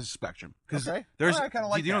 There's a spectrum. Okay. There's, I kind of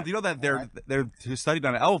like that. You know that they're studied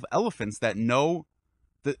on elephants that know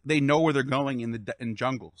that they know where they're going in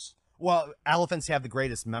jungles. Well, elephants have the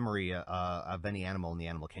greatest memory of any animal in the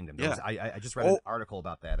animal kingdom. Yeah. I just read an article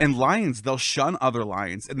about that. And lions, they'll shun other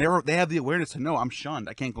lions, and they have the awareness to know I'm shunned.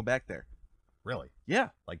 I can't go back there. Really?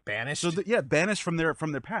 Yeah. Like banished? So banished from their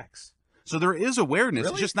packs. So there is awareness.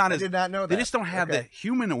 Really? It's just not I did not know that. They just don't have the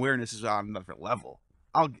human awareness is on another level.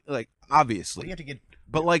 Obviously. You have to get.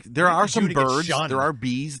 But there are some birds, shunned? there are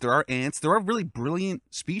bees, there are ants, there are really brilliant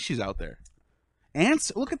species out there.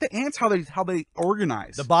 Ants, look at the ants, how they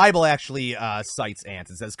organize. The Bible actually cites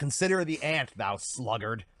ants. It says, "Consider the ant, thou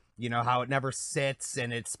sluggard." You know how it never sits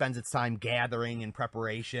and it spends its time gathering in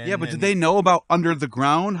preparation. Yeah, but and did they know about under the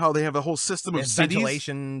ground, how they have a whole system of cities?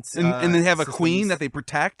 Ventilation, And they have a systems. queen that they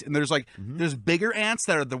protect, and there's like Mhm. there's bigger ants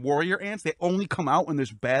that are the warrior ants. They only come out when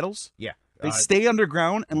there's battles. Yeah. They stay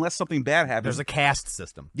underground unless something bad happens. There's a caste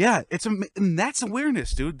system. Yeah, and that's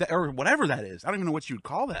awareness, dude, or whatever that is. I don't even know what you would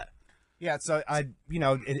call that. Yeah, so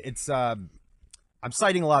it's I'm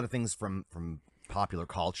citing a lot of things from popular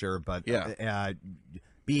culture, but Yeah.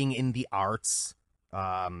 Being in the arts,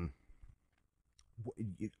 art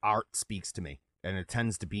speaks to me, and it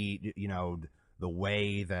tends to be the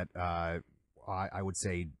way that I would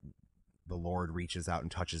say the Lord reaches out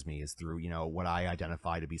and touches me is through what I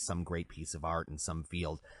identify to be some great piece of art in some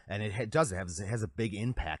field, and it has a big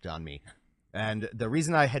impact on me. And the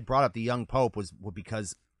reason I had brought up the young Pope was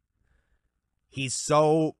because he's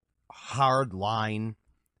so hard line,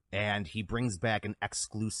 and he brings back an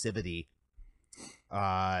exclusivity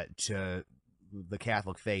to the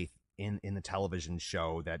Catholic faith in the television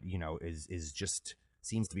show that is just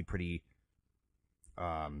seems to be pretty.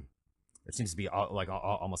 It seems to be like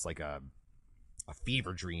almost like a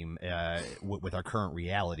fever dream with our current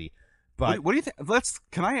reality. But what do you think?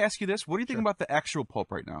 Can I ask you this? What do you think about the actual Pope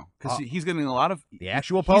right now? Because he's getting a lot of the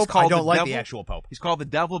actual Pope. I don't like the actual Pope. He's called the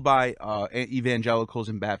devil by evangelicals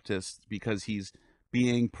and Baptists because he's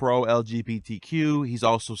being pro LGBTQ. He's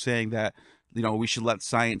also saying that we should let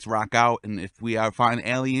science rock out, and if we find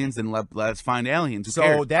aliens, then let's find aliens. Who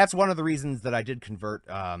cares? That's one of the reasons that I did convert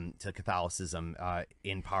to Catholicism.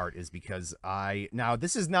 In part is because now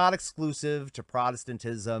this is not exclusive to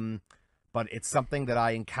Protestantism, but it's something that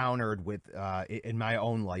I encountered with in my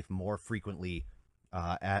own life more frequently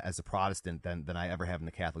as a Protestant than I ever have in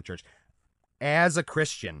the Catholic Church. As a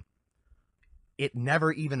Christian, it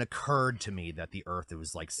never even occurred to me that the Earth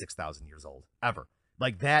was like 6,000 years old ever.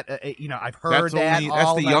 Like that, I've heard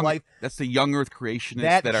all my life. That's the young Earth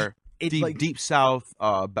creationists that are deep South,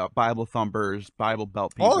 Bible thumpers, Bible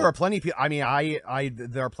Belt people. Oh, there are plenty of people. I mean,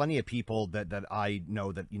 there are plenty of people that I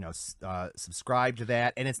know that subscribe to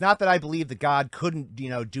that, and it's not that I believe that God couldn't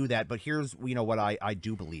do that, but here's what I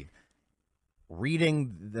do believe.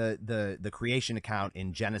 Reading the creation account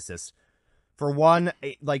in Genesis, for one,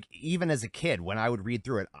 like even as a kid, when I would read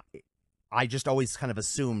through it, I just always kind of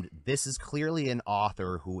assumed this is clearly an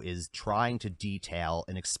author who is trying to detail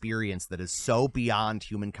an experience that is so beyond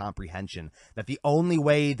human comprehension that the only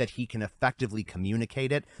way that he can effectively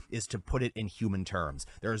communicate it is to put it in human terms.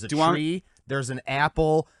 There's a tree, there's an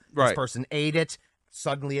apple, this person ate it,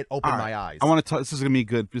 suddenly it opened my eyes. I want to this is going to be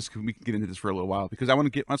good. We can get into this for a little while because I'll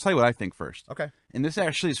tell you what I think first. Okay. And this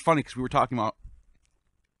actually is funny because we were talking about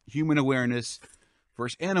human awareness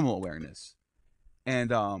versus animal awareness.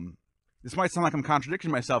 And this might sound like I'm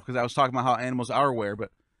contradicting myself because I was talking about how animals are aware,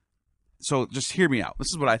 but so just hear me out. This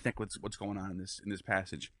is what I think what's going on in this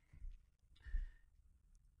passage.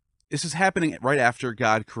 This is happening right after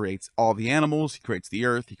God creates all the animals. He creates the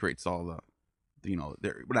earth. He creates all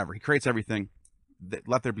the, whatever. He creates everything.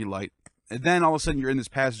 Let there be light. And then all of a sudden you're in this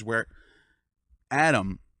passage where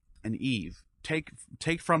Adam and Eve take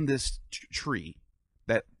from this tree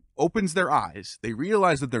that opens their eyes. They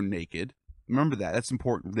realize that they're naked. Remember that. That's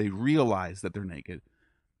important. They realize that they're naked.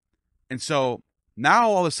 And so now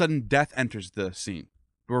all of a sudden death enters the scene.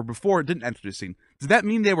 Or before it didn't enter the scene. Does that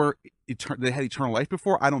mean they had eternal life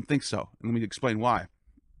before? I don't think so. And let me explain why.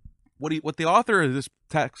 What the author of this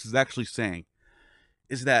text is actually saying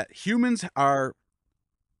is that humans are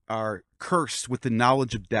cursed with the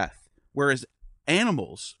knowledge of death. Whereas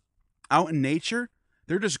animals out in nature,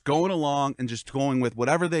 they're just going along and just going with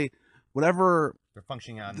whatever they're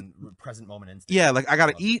functioning on present moment instinct. Yeah, like I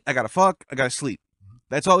gotta eat, I gotta fuck, I gotta sleep.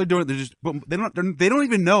 That's all they're doing. They don't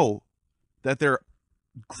even know that their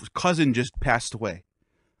cousin just passed away.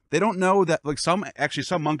 They don't know that some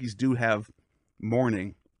monkeys do have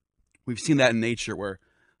mourning. We've seen that in nature where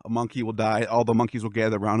a monkey will die, all the monkeys will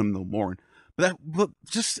gather around him and they'll mourn. But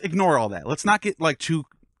just ignore all that. Let's not get too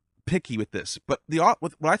picky with this. But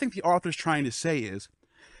what I think the author's trying to say is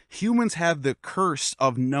humans have the curse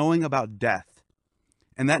of knowing about death.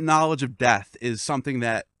 And that knowledge of death is something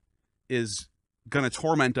that is going to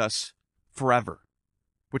torment us forever,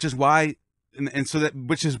 which is why,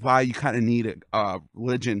 which is why you kind of need a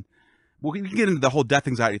religion. We can get into the whole death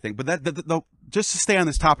anxiety thing, but just to stay on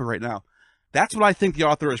this topic right now, that's what I think the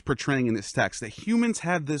author is portraying in this text, that humans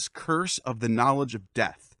have this curse of the knowledge of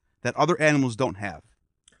death that other animals don't have.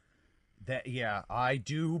 I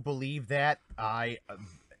do believe that.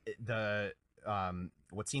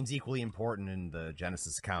 What seems equally important in the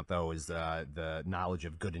Genesis account, though, is the knowledge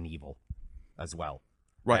of good and evil, as well.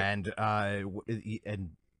 Right. And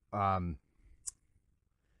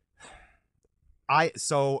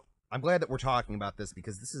So I'm glad that we're talking about this,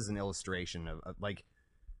 because this is an illustration of like,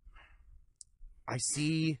 I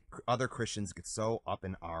see other Christians get so up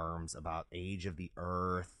in arms about age of the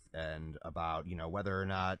earth and about, whether or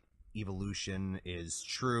not evolution is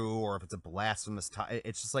true or if it's a blasphemous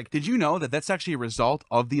it's just like, Did you know that that's actually a result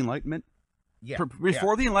of the Enlightenment? yeah,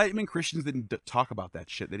 Before the Enlightenment, Christians didn't talk about that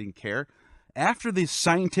shit. They didn't care. After the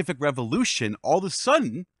scientific revolution, all of a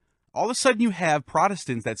sudden you have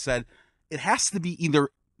Protestants that said it has to be either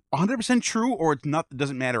 100% true or it's not. It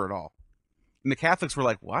doesn't matter at all. And the Catholics were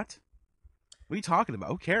like, "What? What are you talking about?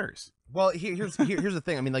 Who cares?" Well, here's the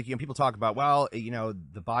thing. I mean, like, people talk about, well,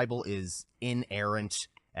 the Bible is inerrant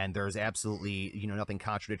and there's absolutely, nothing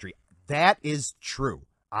contradictory. That is true.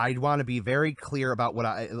 I want to be very clear about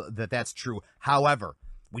that's true. However,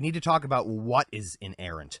 we need to talk about what is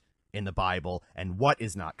inerrant in the Bible and what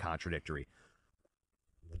is not contradictory.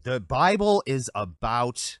 The Bible is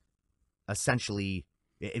about, essentially,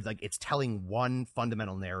 it's telling one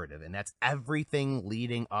fundamental narrative, and that's everything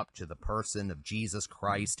leading up to the person of Jesus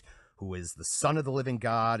Christ, who is the Son of the living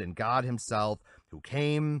God and God himself, who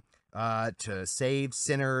came to save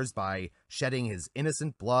sinners by shedding his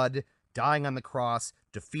innocent blood, dying on the cross,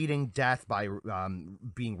 defeating death by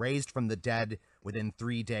being raised from the dead within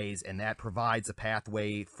 3 days, and that provides a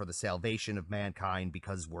pathway for the salvation of mankind,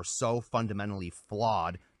 because we're so fundamentally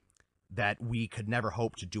flawed that we could never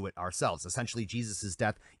hope to do it ourselves. Essentially, Jesus'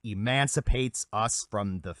 death emancipates us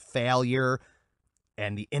from the failure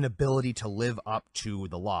and the inability to live up to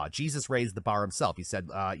the law. Jesus raised the bar himself. He said,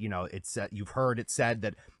 you've heard it said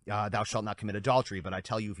that thou shalt not commit adultery, but I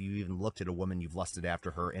tell you, if you even looked at a woman, you've lusted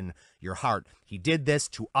after her in your heart. He did this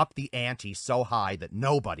to up the ante so high that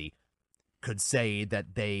nobody could say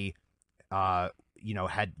that they,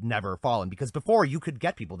 had never fallen. Because before, you could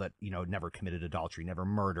get people that, never committed adultery, never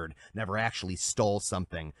murdered, never actually stole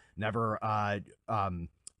something, never,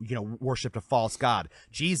 worshipped a false god.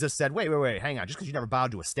 Jesus said, wait, hang on. Just because you never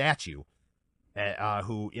bowed to a statue,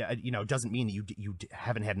 who, doesn't mean that you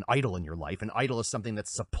haven't had an idol in your life. An idol is something that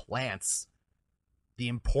supplants the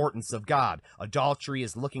importance of God. Adultery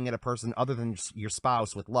is looking at a person other than your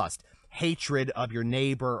spouse with lust. Hatred of your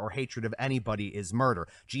neighbor or hatred of anybody is murder.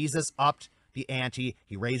 Jesus upped the ante.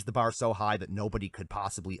 He raised the bar so high that nobody could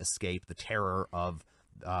possibly escape the terror of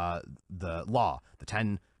the law, the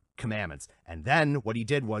 10 Commandments. And then what he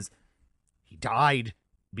did was he died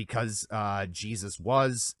because Jesus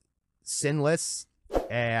was sinless,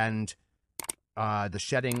 and the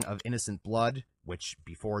shedding of innocent blood, which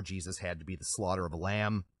before Jesus had to be the slaughter of a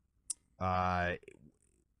lamb,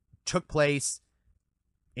 took place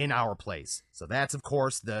in our place. So that's, of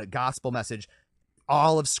course, the gospel message.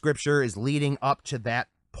 All of Scripture is leading up to that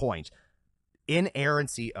point.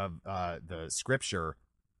 Inerrancy of the Scripture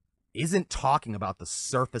isn't talking about the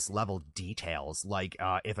surface level details, like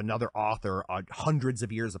if another author hundreds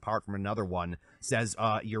of years apart from another one says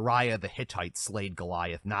Uriah the Hittite slayed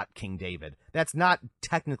Goliath, not King David. That's not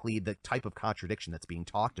technically the type of contradiction that's being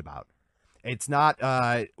talked about. It's not,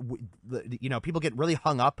 people get really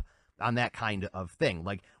hung up on that kind of thing.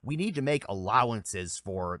 Like, we need to make allowances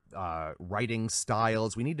for writing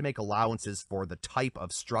styles. We need to make allowances for the type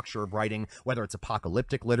of structure of writing, whether it's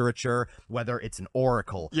apocalyptic literature, whether it's an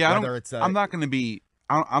oracle, whether it's I'm not going to be,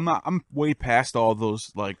 I'm way past all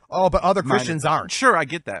those, like, but other Christians aren't. Sure, I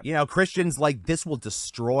get that. Christians, like, this will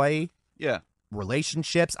destroy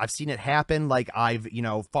relationships. I've seen it happen. Like, I've,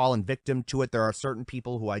 fallen victim to it. There are certain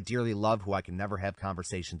people who I dearly love who I can never have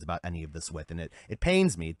conversations about any of this with. And it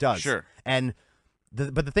pains me. It does. Sure. And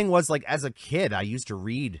but the thing was, like, as a kid, I used to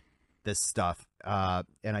read this stuff.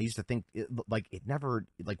 And I used to think, it never,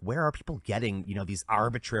 like, where are people getting, these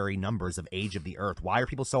arbitrary numbers of age of the earth? Why are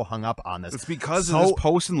people so hung up on this? It's because of this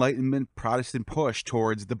post-Enlightenment Protestant push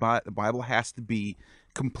towards the Bible has to be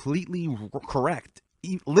completely correct,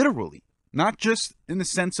 literally. Not just in the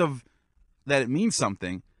sense of that it means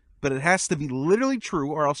something, but it has to be literally true,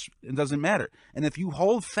 or else it doesn't matter. And if you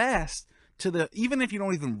hold fast to even if you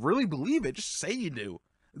don't even really believe it, just say you do.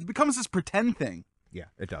 It becomes this pretend thing. Yeah,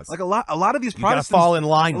 it does. Like a lot of these Protestants fall in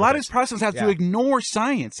line. A lot of these Protestants have to ignore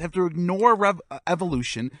science, have to ignore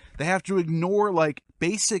evolution. They have to ignore, like,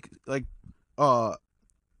 basic, like 1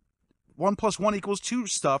 + 1 = 2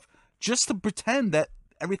 stuff, just to pretend that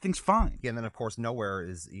everything's fine. Yeah, and then, of course, nowhere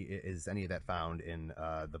is any of that found in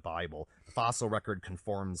the Bible. The fossil record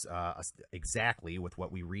conforms exactly with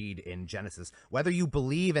what we read in Genesis. Whether you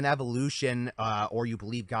believe in evolution or you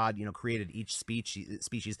believe God, created each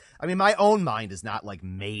species. I mean, my own mind is not, like,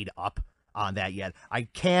 made up on that yet. I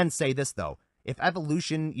can say this, though. if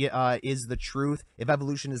evolution is the truth, if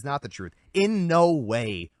evolution is not the truth, in no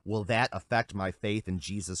way will that affect my faith in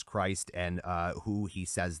Jesus Christ and who he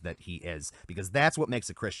says that he is, because that's what makes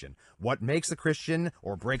a Christian. What makes a Christian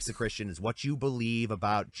or breaks a Christian is what you believe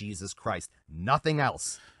about Jesus Christ. Nothing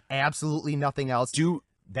else. Absolutely nothing else.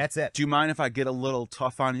 That's it. Do you mind if I get a little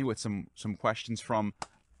tough on you with some questions from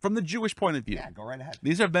the Jewish point of view? Yeah, go right ahead.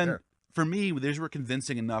 These have been, for me, these were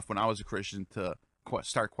convincing enough when I was a Christian to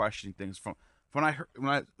start questioning things from when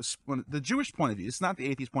the Jewish point of view. It's not the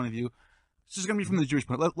atheist point of view. It's just going to be from the Jewish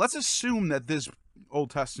point. Let's assume that this Old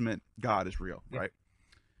Testament God is real, right?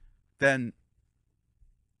 Then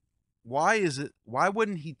why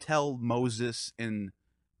wouldn't he tell Moses and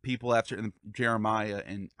people in Jeremiah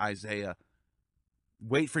and Isaiah,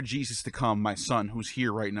 wait for Jesus to come, my son, who's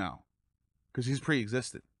here right now? Because he's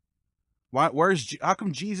pre-existed. How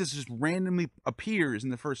come Jesus just randomly appears in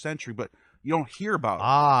the first century, but you don't hear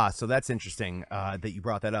about it? So that's interesting that you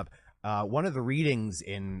brought that up. One of the readings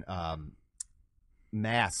in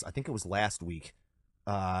Mass, I think it was last week,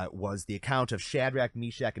 was the account of Shadrach,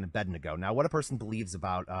 Meshach, and Abednego. Now, what a person believes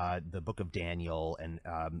about the book of Daniel, and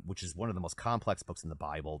which is one of the most complex books in the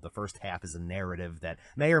Bible. The first half is a narrative that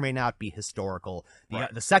may or may not be historical.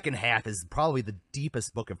 The second half is probably the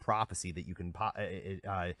deepest book of prophecy that you can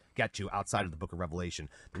get to outside of the book of Revelation.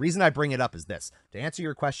 The reason I bring it up is this. To answer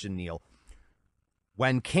your question, Neil,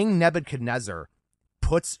 when King Nebuchadnezzar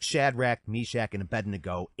puts Shadrach, Meshach, and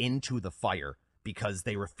Abednego into the fire because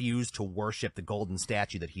they refuse to worship the golden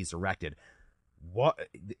statue that he's erected.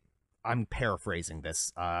 I'm paraphrasing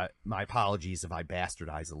this. My apologies if I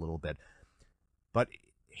bastardize a little bit. But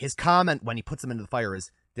his comment when he puts them into the fire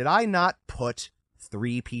is, "Did I not put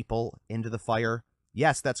 3 people into the fire?"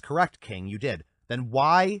 "Yes, that's correct, King, you did." "Then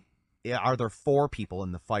why are there 4 people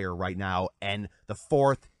in the fire right now, and the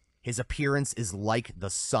 4th, his appearance is like the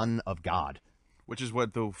Son of God?" Which is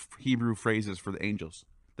what the Hebrew phrase is for the angels.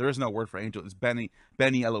 There is no word for angel. It's Beni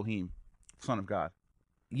Elohim, Son of God.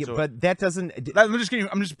 Yeah, so, but that doesn't. I'm just kidding.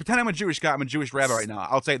 I'm just pretending I'm a Jewish guy. I'm a Jewish rabbi right now.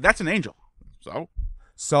 I'll say that's an angel. So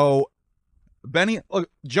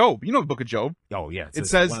Job. You know the book of Job. Oh yeah. It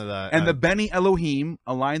says, and the Beni Elohim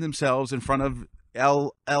align themselves in front of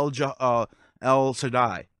El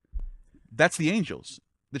Shaddai. That's the angels.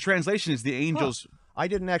 The translation is the angels. Huh. I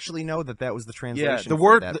didn't actually know that was the translation. Yeah, the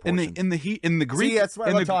word in the Greek. See, that's why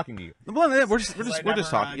I'm talking to you. Well, we're just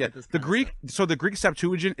talking. Yeah, the Greek. So the Greek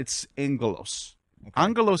Septuagint, it's angelos. Okay.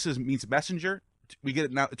 Angelos means messenger. We get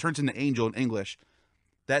it now. It turns into angel in English.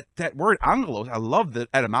 That word angelos, I love the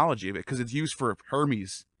etymology of it because it's used for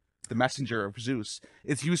Hermes, the messenger of Zeus.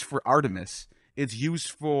 It's used for Artemis. It's used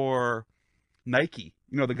for Nike.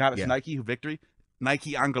 You know the goddess Nike, who victory.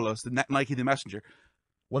 Nike angelos, Nike the messenger.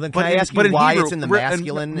 Well, then can I ask you why Hebrew, it's in the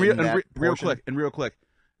masculine? Real quick.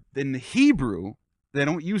 In Hebrew, they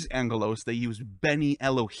don't use angelos. They use Beni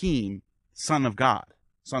Elohim, son of God,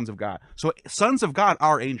 sons of God. So sons of God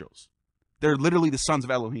are angels. They're literally the sons of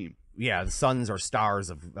Elohim. Yeah, the sons are stars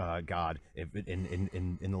of God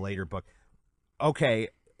in the later book. Okay,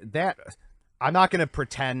 that I'm not going to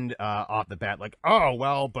pretend off the bat like, oh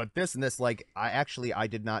well, but this and this. Like, I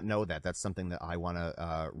did not know that. That's something that I want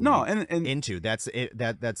to into. That's it.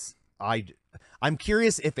 I'm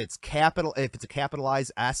curious if it's a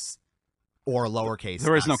capitalized S or a lowercase.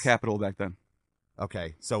 There was S. no capital back then.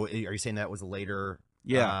 Okay, so are you saying that was a later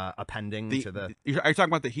appending to the? Are you talking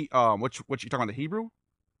about the what you talking about, the Hebrew?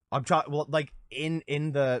 I'm talking like in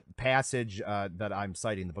the passage that I'm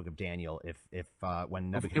citing, the book of Daniel. If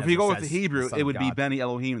when Nebuchadnezzar if we go with says the Hebrew, it would be Beni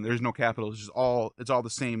Elohim, and there's no capitals. It's all the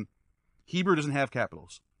same. Hebrew doesn't have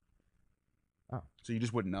capitals. Oh, so you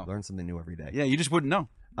just wouldn't know. Learn something new every day. Yeah, you just wouldn't know.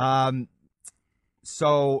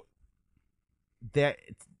 So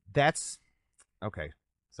that's okay.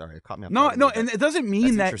 Sorry, it caught me off. No, and it doesn't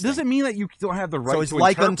mean that you don't have the right. So it's to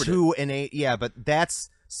like interpret unto but that's.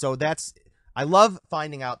 I love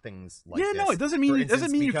finding out things like this. Yeah, no, it doesn't mean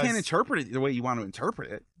you can't interpret it the way you want to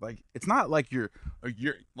interpret it. Like, it's not like you're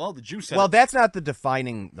well, the Jew said. Well, that's not the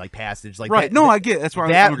defining passage. Like, right? I get it. That's why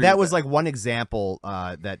that was like one example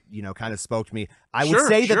that kind of spoke to me. I would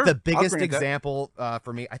say that the biggest example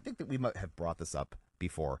for me, I think that we might have brought this up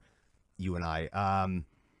before, you and I.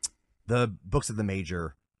 The books of the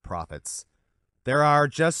major prophets. There are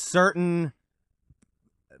just certain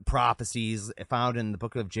prophecies found in the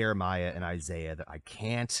book of Jeremiah and Isaiah that I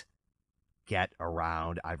can't get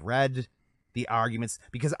around. I've read the arguments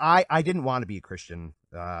because I didn't want to be a Christian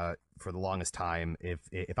for the longest time.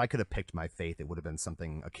 If I could have picked my faith, it would have been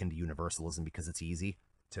something akin to universalism because it's easy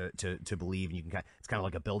to believe, and you can it's kind of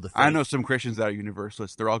like a build of faith. I know some Christians that are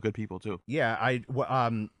universalists. They're all good people too. Yeah, if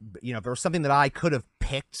there was something that I could have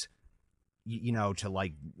picked to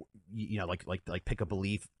like pick a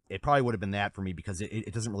belief, it probably would have been that for me, because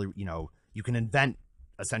it doesn't really, you can invent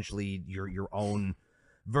essentially your own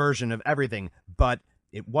version of everything. But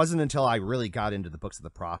it wasn't until I really got into the books of the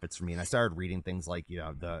prophets for me, and I started reading things like,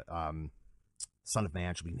 the Son of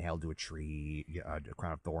Man shall be nailed to a tree, a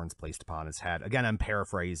crown of thorns placed upon his head. Again, I'm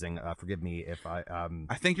paraphrasing. Forgive me if I.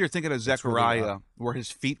 I think you're thinking of Zechariah, really, where his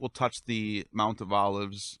feet will touch the Mount of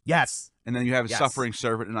Olives. Yes. And then you have a suffering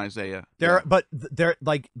servant in Isaiah. But they're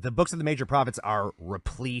like, the books of the major prophets are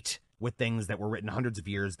replete with things that were written hundreds of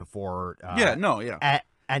years before.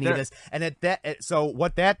 Any of this, and so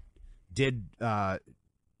what that did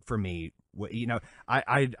for me,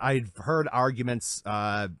 I've heard arguments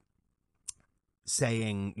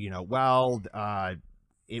saying,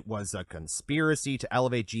 it was a conspiracy to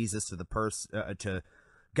elevate Jesus to to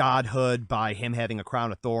godhood by him having a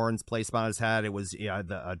crown of thorns placed on his head. It was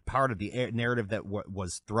a part of the narrative that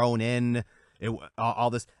was thrown in. All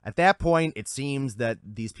this at that point, it seems that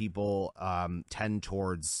these people tend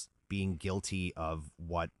towards being guilty of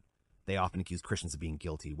what they often accuse Christians of being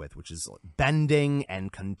guilty with, which is bending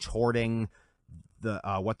and contorting the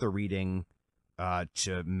what they're reading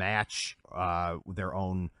to match their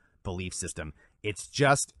own belief system. It's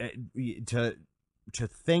just to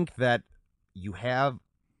think that you have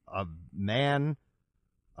a man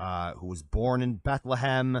who was born in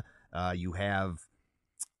Bethlehem. You have,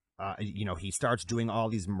 he starts doing all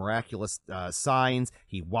these miraculous signs.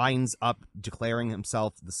 He winds up declaring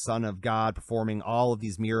himself the Son of God, performing all of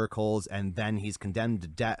these miracles, and then he's condemned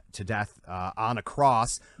to death on a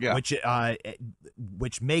cross,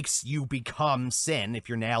 which makes you become sin if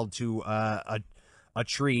you're nailed to a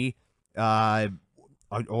tree or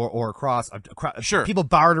a cross. Sure. People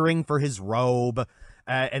bartering for his robe.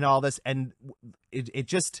 And all this, and it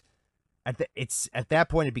just at that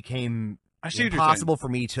point it became impossible for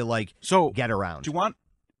me to get around. Do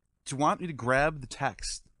you want me to grab the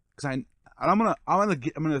text? Because I'm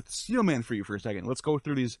gonna steel man for you for a second. Let's go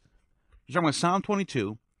through these. You're talking about Psalm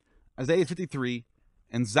 22, Isaiah 53,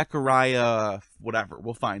 and Zechariah whatever.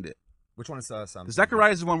 We'll find it. Which one is Psalm?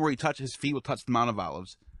 Zechariah is the one where his feet will touch the Mount of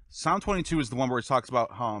Olives. Psalm 22 is the one where it talks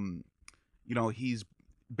about he's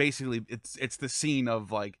basically it's the scene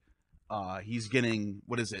of he's getting,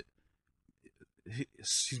 what is it?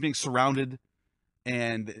 He's being surrounded,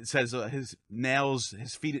 and it says his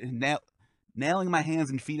feet, nailing my hands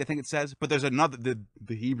and feet, I think it says. But there's another,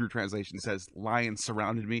 the Hebrew translation says lions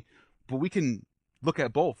surrounded me. But we can look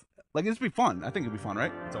at both. This would be fun. I think it'd be fun,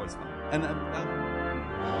 right? It's always fun. And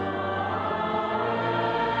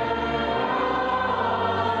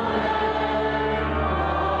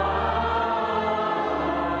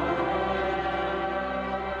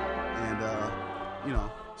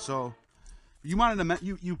so you wanted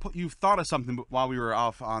to you thought of something while we were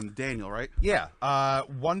off on Daniel, right? Yeah.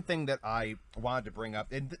 One thing that I wanted to bring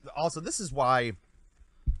up, and also this is why,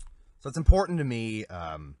 so it's important to me,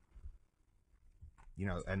 and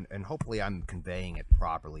hopefully I'm conveying it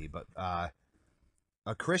properly, but a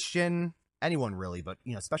Christian, anyone really, but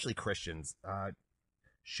especially Christians,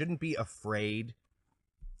 shouldn't be afraid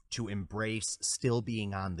to embrace still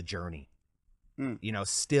being on the journey.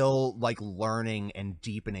 Still learning and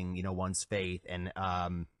deepening, one's faith, and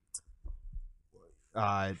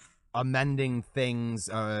amending things,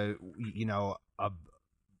 that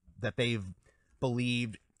they've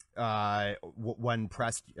believed when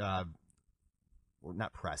pressed, or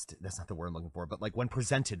not pressed, that's not the word I'm looking for, but when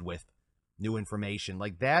presented with new information.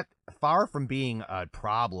 That, far from being a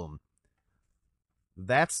problem,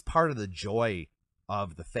 that's part of the joy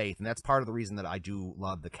of the faith, and that's part of the reason that I do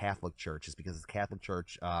love the Catholic Church, is because the Catholic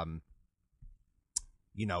Church, has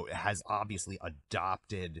obviously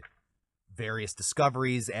adopted various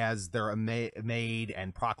discoveries as they're made,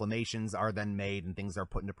 and proclamations are then made, and things are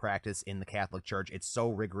put into practice in the Catholic Church. It's so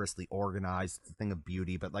rigorously organized. It's a thing of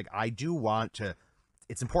beauty. But I do want to,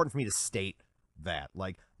 it's important for me to state that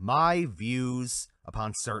my views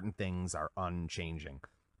upon certain things are unchanging.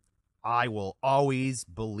 I will always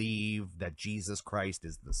believe that Jesus Christ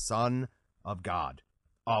is the Son of God.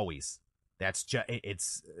 Always. That's just,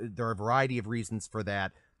 there are a variety of reasons for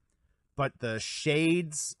that, but the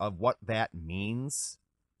shades of what that means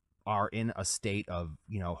are in a state of,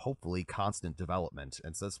 hopefully constant development.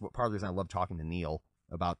 And so that's part of the reason I love talking to Neil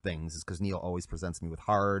about things, is because Neil always presents me with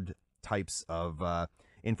hard types of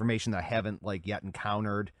information that I haven't yet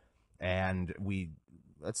encountered. And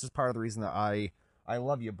that's just part of the reason that I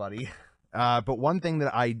love you, buddy. But one thing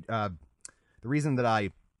that the reason that I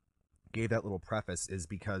gave that little preface is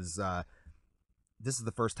because this is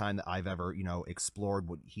the first time that I've ever, explored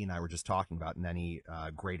what he and I were just talking about in any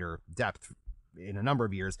greater depth. in a number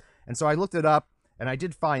of years. And so I looked it up, and I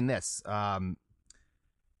did find this. I'm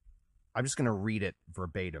just going to read it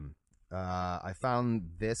verbatim. I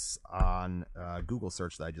found this on Google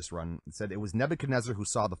search that I just run. It said, it was Nebuchadnezzar who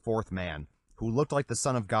saw the fourth man, who looked like the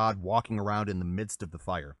Son of God walking around in the midst of the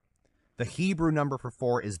fire. The Hebrew number for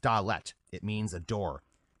 4 is dalet. It means a door.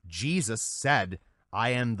 Jesus said, I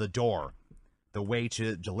am the door, the way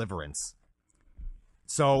to deliverance.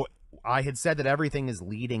 So I had said that everything is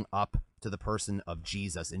leading up to the person of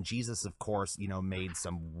Jesus. And Jesus, of course, made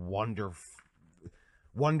some wondrous,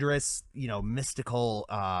 mystical,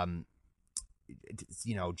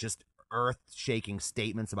 just earth-shaking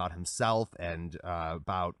statements about himself and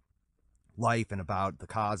about life and about the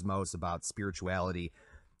cosmos, about spirituality,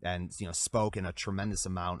 and spoke in a tremendous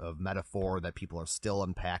amount of metaphor that people are still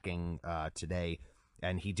unpacking today.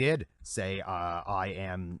 And he did say, I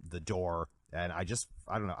am the door. And I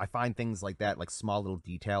don't know, I find things like that, like small little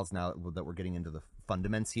details, now that we're getting into the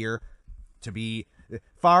fundaments here, to be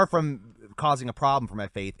far from causing a problem for my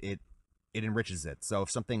faith. It enriches it. So if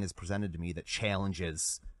something is presented to me that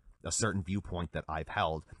challenges a certain viewpoint that I've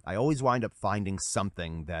held, I always wind up finding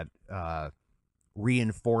something that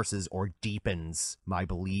reinforces or deepens my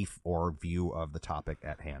belief or view of the topic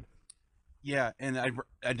at hand. Yeah, and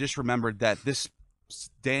I just remembered that this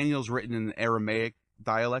Daniel's written in the Aramaic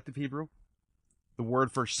dialect of Hebrew. The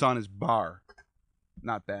word for son is bar,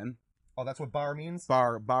 not ben. Oh, that's what bar means?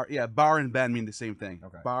 Bar, yeah, bar and ben mean the same thing.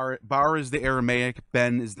 Okay. Bar is the Aramaic,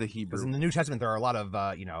 ben is the Hebrew. Because in the New Testament, there are a lot of,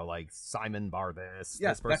 like Simon bar this. Yeah,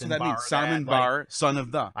 this person that's what that bar means. Simon that. bar, Like, son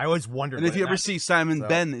of the. I always wondered. And if you ever see Simon so,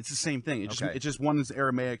 Ben, it's the same thing. It's okay. just one is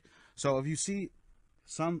Aramaic. So if you see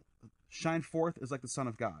shine forth is like the son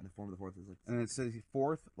of God. The form of the fourth is like, and it says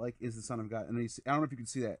forth like is the son of God. And then I don't know if you can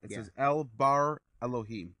see that. It says El Bar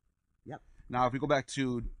Elohim. Yep. Now if we go back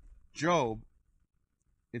to Job,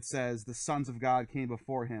 it says the sons of God came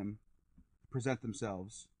before him, present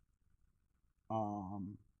themselves.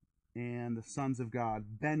 And the sons of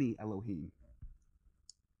God, Beni Elohim.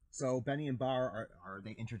 So Benny and Bar, are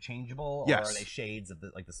they interchangeable? Yes. Or are they shades of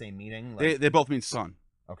the same meaning? They both mean son.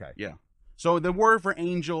 Okay. Yeah. So the word for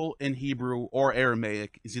angel in Hebrew or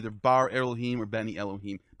Aramaic is either Bar Elohim or Beni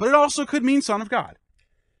Elohim. But it also could mean son of God.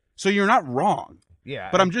 So you're not wrong. Yeah.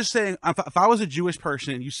 But I'm just saying, if I was a Jewish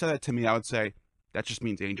person and you said that to me, I would say, that just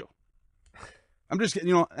means angel. I'm just,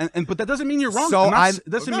 but that doesn't mean you're wrong. So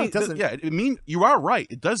it mean you are right.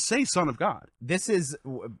 It does say son of God. This is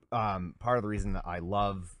part of the reason that I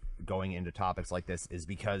love going into topics like this is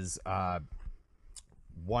because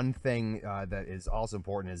one thing that is also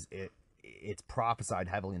important is it's prophesied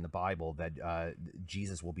heavily in the Bible that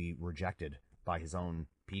Jesus will be rejected by his own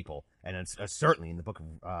people, and it's certainly in the book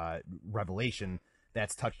of Revelation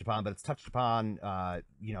that's touched upon, but it's touched upon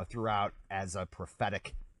throughout as a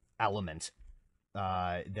prophetic element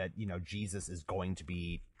that Jesus is going to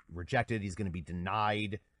be rejected, he's going to be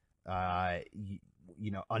denied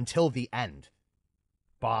until the end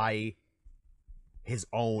by his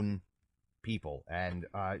own people. And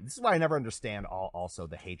this is why I never understand also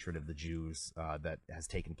the hatred of the Jews that has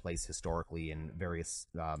taken place historically in various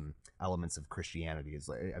elements of Christianity.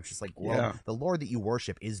 I was just like, well, the Lord that you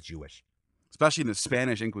worship is Jewish. Especially in the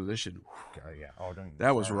Spanish Inquisition. Yeah. Oh,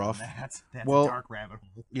 that was rough. That's a dark rabbit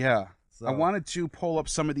hole. Yeah. So, I wanted to pull up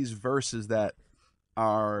some of these verses that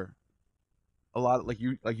are a lot like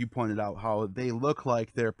you pointed out, how they look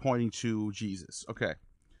like they're pointing to Jesus. Okay.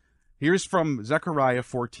 Here's from Zechariah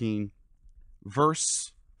 14,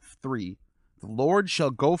 verse 3. The Lord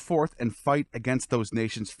shall go forth and fight against those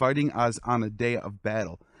nations, fighting as on a day of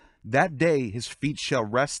battle. That day his feet shall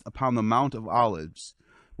rest upon the Mount of Olives,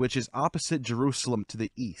 which is opposite Jerusalem to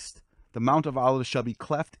the east. The Mount of Olives shall be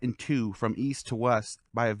cleft in two from east to west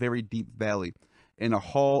by a very deep valley, and a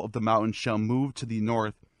hall of the mountain shall move to the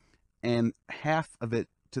north, and half of it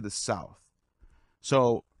to the south.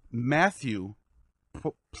 So Matthew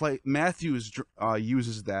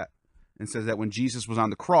uses that and says that when Jesus was on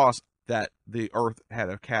the cross, that the earth had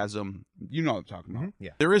a chasm. You know what I'm talking about. Mm-hmm.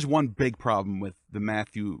 Yeah. There is one big problem with the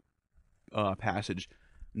Matthew passage.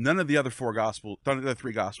 None of the other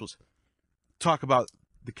three gospels talk about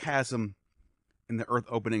the chasm and the earth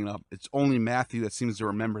opening up. It's only Matthew that seems to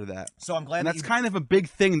remember that. So I'm glad that's kind of a big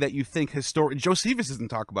thing that you think Josephus doesn't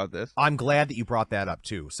talk about this. I'm glad that you brought that up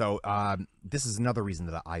too. So this is another reason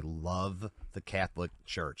that I love the Catholic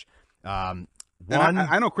Church.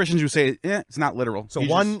 I know Christians who say it's not literal. So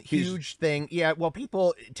huge thing. Yeah, well,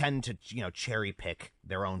 people tend to, cherry pick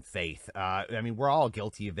their own faith. I mean, we're all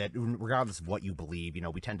guilty of it, regardless of what you believe.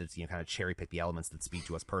 We tend to, kind of cherry pick the elements that speak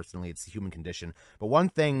to us personally. It's the human condition. But one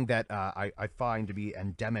thing that I find to be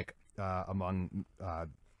endemic among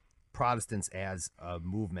Protestants as a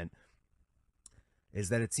movement is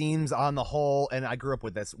that it seems on the whole, and I grew up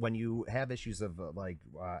with this, when you have issues of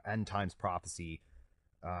end times prophecy,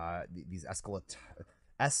 these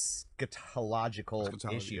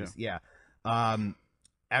eschatological issues,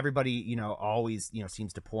 everybody, always,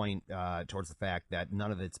 seems to point towards the fact that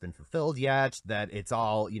none of it's been fulfilled yet, that it's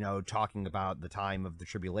all, talking about the time of the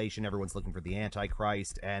tribulation. Everyone's looking for the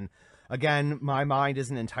Antichrist. And again, my mind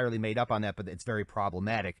isn't entirely made up on that, but it's very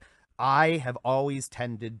problematic. I have always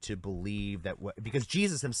tended to believe that because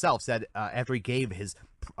Jesus himself said, after he gave his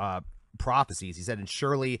prophecies, he said, and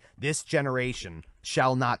surely this generation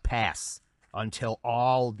shall not pass until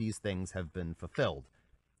all these things have been fulfilled.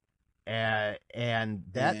 And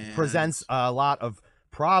that presents a lot of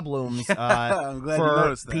problems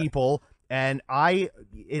for people. And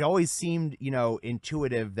it always seemed,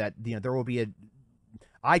 intuitive that, there will be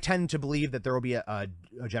I tend to believe that there will be a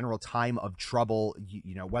general time of trouble,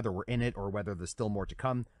 whether we're in it or whether there's still more to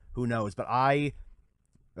come, who knows. But I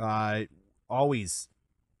always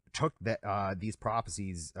took these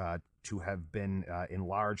prophecies to have been, in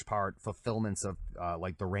large part, fulfillments of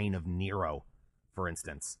like the reign of Nero, for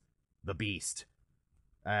instance, the beast.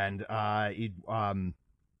 And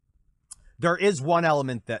there is one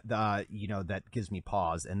element that that gives me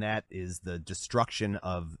pause, and that is the destruction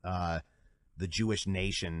of the Jewish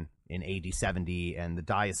nation in AD 70 and the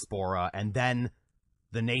diaspora, and then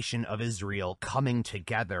the nation of Israel coming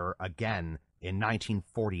together again in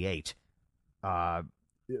 1948,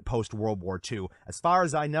 post-World War II. As far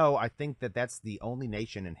as I know, I think that that's the only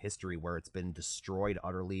nation in history where it's been destroyed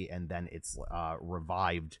utterly and then it's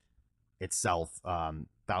revived itself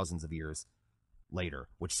thousands of years later,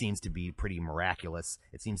 which seems to be pretty miraculous.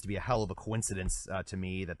 It seems to be a hell of a coincidence to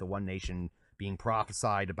me that the one nation being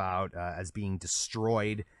prophesied about as being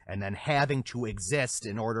destroyed and then having to exist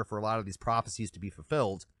in order for a lot of these prophecies to be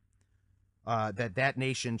fulfilled, that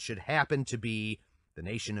nation should happen to be the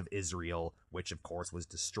nation of Israel, which of course was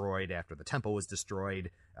destroyed after the temple was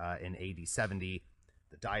destroyed in AD 70.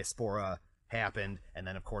 The diaspora happened, and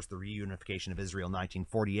then of course the reunification of Israel in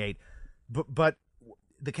 1948. But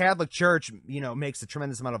the Catholic Church, makes a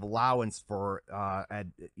tremendous amount of allowance for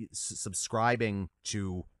subscribing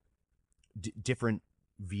to different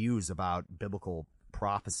views about biblical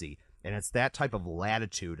prophecy, and it's that type of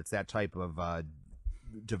latitude, it's that type of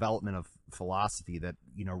development of philosophy that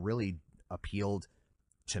really appealed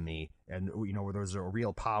to me, and where there's a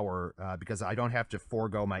real power because I don't have to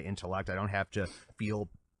forego my intellect, I don't have to feel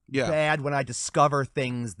bad when I discover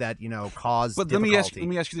things that cause difficulty. Let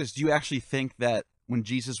me ask you this: do you actually think that when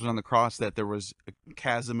Jesus was on the cross that there was a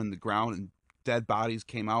chasm in the ground and dead bodies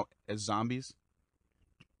came out as zombies?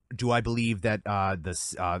 Do I believe that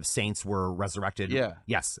the saints were resurrected? Yeah.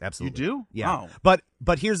 Yes, absolutely. You do? Yeah. Wow.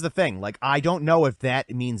 But here's the thing. Like, I don't know if that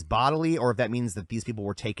means bodily or if that means that these people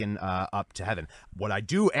were taken up to heaven. What I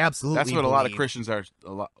do absolutely That's what a lot of Christians are,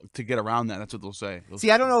 to get around that. That's what they'll say.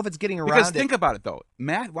 See, I don't know if it's getting around because think about it, though.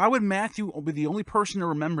 Why would Matthew be the only person to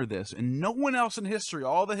remember this and no one else in history,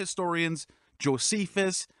 all the historians,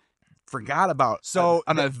 Josephus, forgot about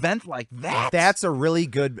an event like that? That's a really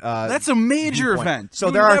good that's a major event. So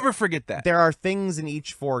you'll never forget that. There are things in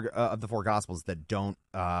each of the four Gospels that don't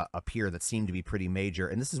appear, that seem to be pretty major,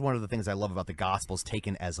 and this is one of the things I love about the Gospels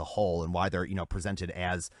taken as a whole, and why they're presented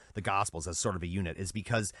as the Gospels as sort of a unit, is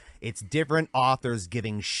because it's different authors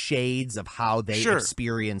giving shades of how they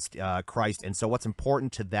experienced Christ, and so what's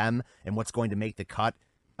important to them and what's going to make the cut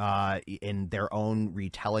in their own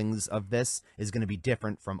retellings of this is going to be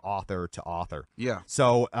different from author to author. Yeah.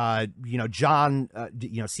 So, John,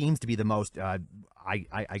 seems to be the most, I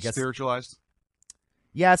guess, spiritualized.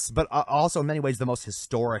 Yes, but also in many ways the most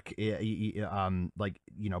historic.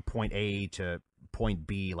 Point A to point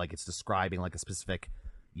B, like it's describing like a specific,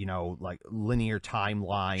 like linear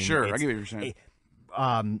timeline. Sure, I get what you're saying.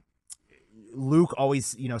 Luke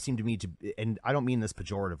always, seemed to me to, and I don't mean this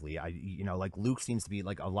pejoratively. Like Luke seems to be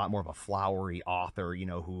like a lot more of a flowery author,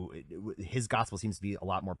 who his gospel seems to be a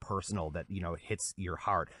lot more personal, that, hits your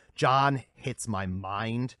heart. John hits my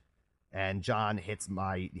mind, and John hits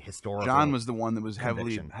my historical. John was the one that was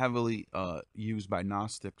conviction. heavily used by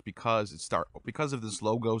Gnostics because of this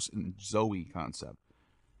logos and Zoe concept.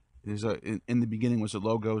 There's in the beginning was a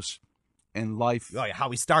logos and life. Oh yeah, how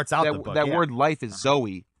he starts out the book. That word life is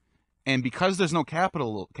Zoe. And because there's no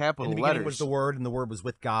capital in the beginning letters, was the Word, and the Word was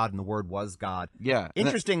with God, and the Word was God. Yeah,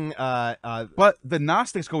 interesting. But the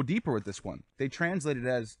Gnostics go deeper with this one. They translate it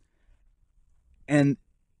as, and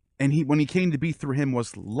he, when he came to be, through him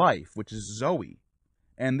was life, which is Zoe,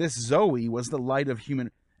 and this Zoe was the light of human.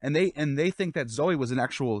 And they think that Zoe was an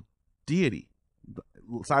actual deity,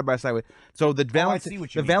 side by side with. So the I see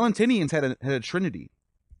what you mean. Valentinians had a trinity.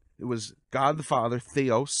 It was God the Father,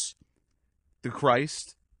 Theos, the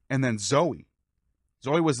Christ, and then Zoe.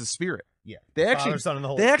 Zoe was the Spirit. Yeah, They Father, Son, and the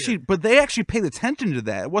Holy Spirit. But they actually paid attention to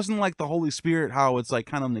that. It wasn't like the Holy Spirit, how it's like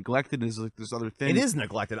kind of neglected as like this other thing. It is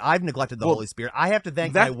neglected. I've neglected the Holy Spirit. I have to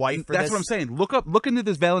thank my wife for this. That's what I'm saying. Look into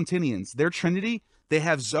this Valentinians. Their Trinity. They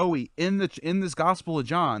have Zoe in this Gospel of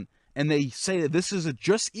John, and they say that this is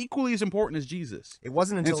just equally as important as Jesus. It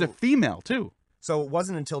wasn't And until it's a female too. So it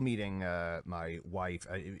wasn't until meeting my wife.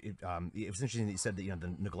 It was interesting that you said that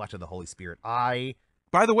the neglect of the Holy Spirit.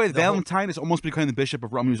 By the way, Valentinus almost became the Bishop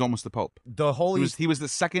of Rome. He was almost the Pope. He was the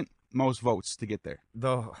second most votes to get there.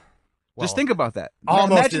 Just think about that.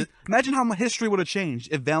 Imagine how history would have changed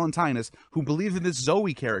if Valentinus, who believed in this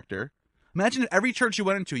Zoe character, imagine if every church you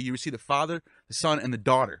went into, you would see the Father, the Son, and the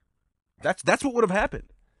daughter. That's what would have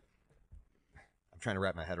happened. I'm trying to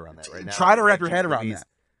wrap my head around that right now. Try to wrap your head around that.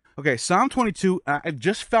 Okay, Psalm 22. I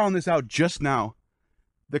just found this out just now.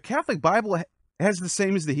 The Catholic Bible has the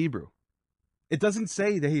same as the Hebrew. It doesn't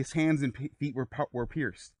say that his hands and feet were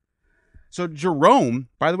pierced. So Jerome,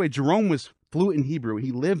 by the way, Jerome was fluent in Hebrew.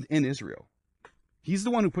 He lived in Israel. He's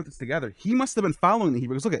the one who put this together. He must have been following the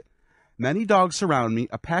Hebrew. Because look at, many dogs surround me.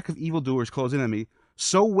 A pack of evildoers close in on me.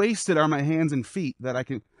 So wasted are my hands and feet that I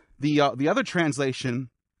can. The other translation.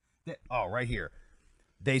 Right here.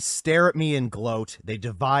 They stare at me and gloat. They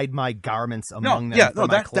divide my garments among them.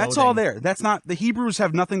 That's all there. That's not, the Hebrews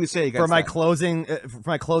have nothing to say against for my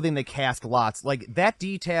clothing. They cast lots. Like, that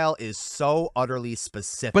detail is so utterly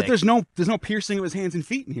specific. But there's no piercing of his hands and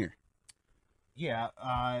feet in here. Yeah.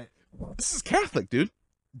 This is Catholic, dude.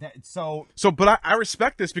 But I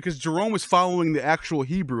respect this because Jerome was following the actual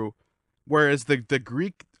Hebrew, whereas the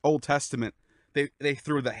Greek Old Testament. They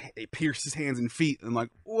pierced his hands and feet, and like,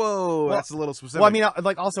 whoa, that's a little specific. Well, I mean,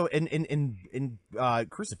 like also in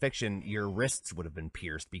crucifixion, your wrists would have been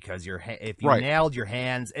pierced because if you nailed your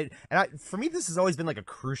hands. For me, this has always been like a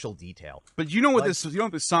crucial detail. But you know what this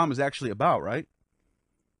psalm is actually about, right?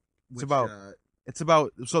 It's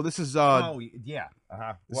about. So this is. Yeah.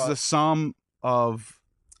 This is a psalm of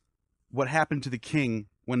what happened to the king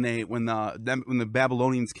when the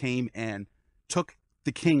Babylonians came and took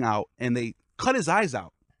the king out, and they cut his eyes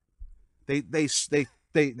out. They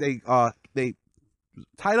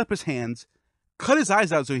tied up his hands, cut his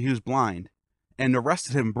eyes out so he was blind, and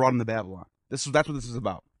arrested him and brought him to Babylon. That's what this is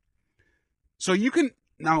about. So you can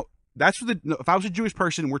now. That's for if I was a Jewish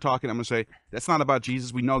person and we're talking, I'm gonna say that's not about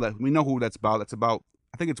Jesus. We know who that's about. That's about,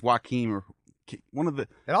 I think it's Joachim or one of the.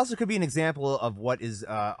 It also could be an example of what is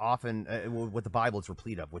often what the Bible is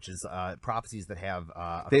replete of, which is prophecies that have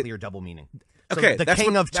a clear double meaning. So okay, the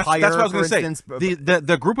king of Tyre, that's what I was for going to say.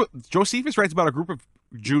 The group of Josephus writes about a group of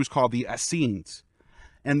Jews called the Essenes,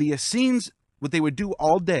 and the Essenes, what they would do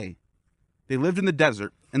all day, they lived in the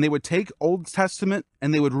desert, and they would take Old Testament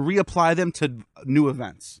and they would reapply them to new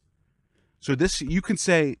events. So this, you can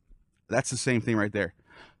say, that's the same thing right there.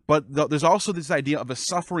 But there's also this idea of a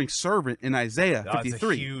suffering servant in Isaiah 53. It's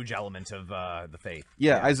a huge element of the faith.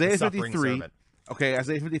 Yeah, Isaiah 53. Servant. Okay,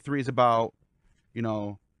 Isaiah 53 is about,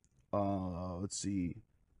 let's see.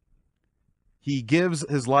 He gives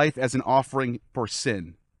his life as an offering for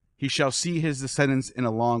sin. He shall see his descendants in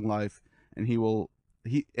a long life, and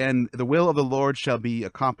and the will of the Lord shall be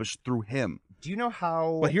accomplished through him. Do you know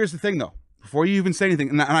how? But here's the thing, though. Before you even say anything,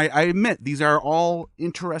 and I admit these are all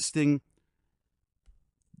interesting.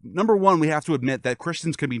 Number one, we have to admit that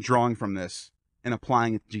Christians can be drawing from this and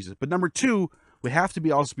applying it to Jesus. But number two, we have to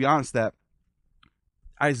also be honest that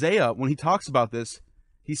Isaiah, when he talks about this,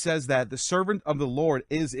 he says that the servant of the Lord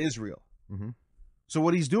is Israel. Mm-hmm. So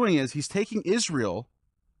what he's doing is he's taking Israel,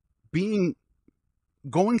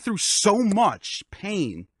 going through so much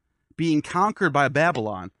pain, being conquered by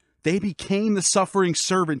Babylon. They became the suffering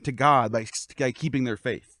servant to God by keeping their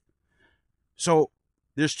faith. So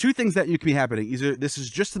there's two things that you can be happening. Either this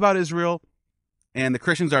is just about Israel, and the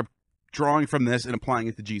Christians are drawing from this and applying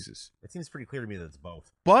it to Jesus. It seems pretty clear to me that it's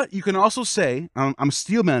both. But you can also say, I'm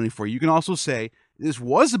steel manning for you, you can also say this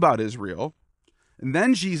was about Israel, and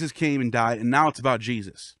then Jesus came and died, and now it's about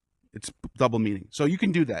Jesus. It's double meaning. So you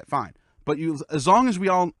can do that, fine. But as long as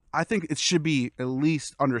I think it should be at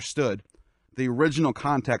least understood the original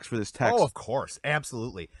context for this text. Oh, of course.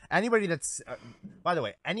 Absolutely. Anybody that's, by the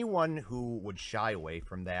way, anyone who would shy away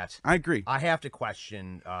from that. I agree. I have to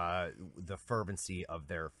question the fervency of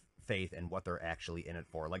their faith and what they're actually in it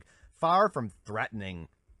for. Like, far from threatening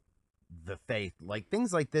the faith, like,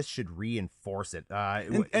 things like this should reinforce it.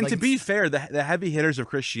 And to be fair, the heavy hitters of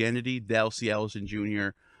Christianity, Dale C. Ellison Jr.,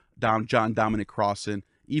 John Dominic Crossan,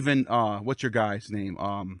 even, what's your guy's name?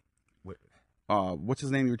 what's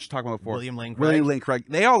his name you were just talking about before? William Lane Craig. William Lane Craig.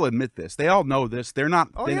 They all admit this. They all know this. They're not.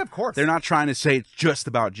 Oh yeah, of course. They're not trying to say it's just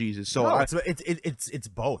about Jesus. So no, it's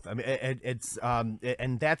both. I mean, it's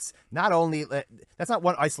and that's not only that's not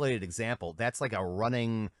one isolated example. That's like a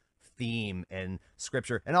running theme in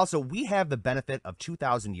Scripture, and also we have the benefit of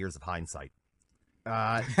 2,000 years of hindsight.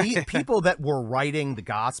 The people that were writing the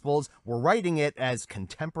Gospels were writing it as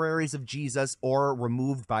contemporaries of Jesus or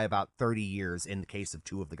removed by about 30 years in the case of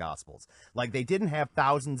 2 of the Gospels. Like, they didn't have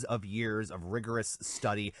thousands of years of rigorous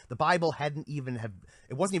study. The Bible it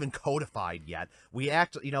wasn't even codified yet. We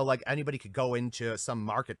like anybody could go into some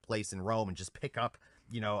marketplace in Rome and just pick up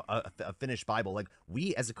a finished Bible. Like,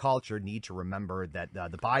 we as a culture need to remember that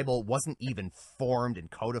the Bible wasn't even formed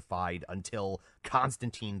and codified until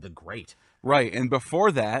Constantine the Great. Right, and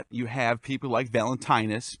before that, you have people like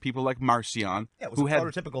Valentinus, people like Marcion, yeah, it was who a had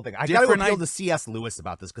prototypical thing. I got to appeal to C.S. Lewis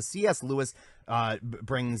about this, because C.S. Lewis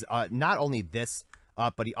brings not only this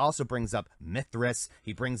up, but he also brings up Mithras.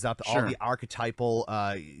 He brings up all the archetypal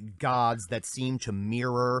gods that seem to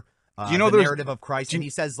mirror the narrative of Christ, and he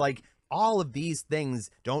says, like, all of these things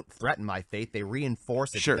don't threaten my faith; they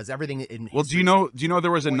reinforce it because everything in. Well, do you know there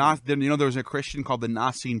was a Christian called the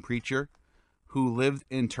Nicene preacher who lived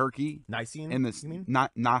in Turkey. Nicene? In this, you mean?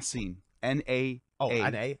 Not Nicene. N-A-A. Oh,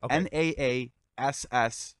 N-A? Okay.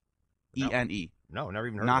 N-A-A-S-S-E-N-E. No, never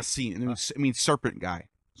even heard Nicene. of it. It means serpent guy.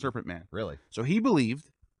 Serpent man. Really? So he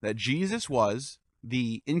believed that Jesus was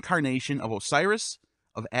the incarnation of Osiris,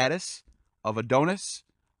 of Attis, of Adonis,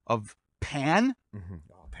 of Pan. Mm-hmm.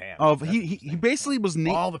 Oh, Pan. He basically was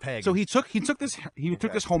all the pagans. So he took this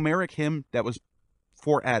Homeric hymn that was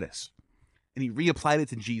for Attis, and he reapplied it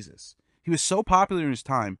to Jesus. He was so popular in his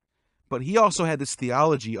time, but he also had this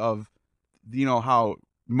theology of, how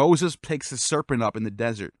Moses takes a serpent up in the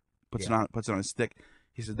desert, puts it on a stick.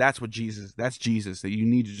 He said that's Jesus. That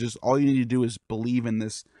all you need to do is believe in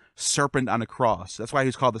this serpent on a cross. That's why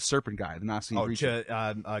he's called the serpent guy, the Nicene preacher.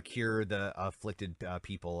 To cure the afflicted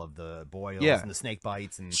people of the boils and the snake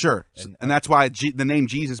bites. And that's why the name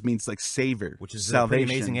Jesus means like savior, which is salvation. a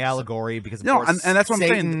pretty amazing allegory because of course, and that's what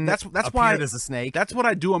Satan I'm saying. That's why as a snake. That's what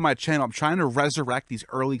I do on my channel. I'm trying to resurrect these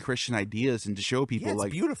early Christian ideas and to show people it's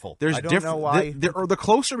like beautiful. There's I don't know why. The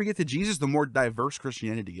closer we get to Jesus, the more diverse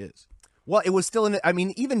Christianity is. Well, it was still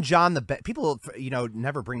even John people,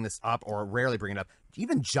 never bring this up or rarely bring it up.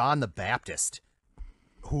 Even John the Baptist,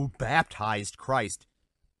 who baptized Christ,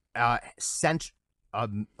 sent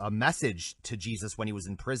a message to Jesus when he was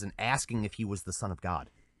in prison asking if he was the Son of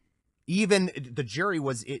God. Even the jury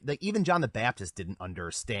even John the Baptist didn't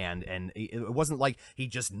understand, and it wasn't like he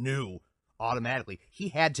just knew automatically. He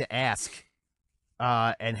had to ask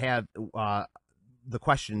and have the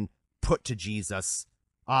question put to Jesus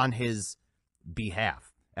on his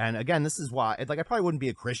behalf. And again, this is why, I probably wouldn't be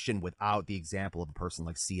a Christian without the example of a person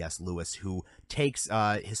like C.S. Lewis, who takes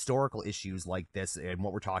historical issues like this and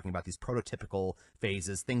what we're talking about, these prototypical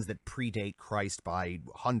phases, things that predate Christ by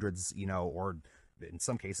hundreds, or in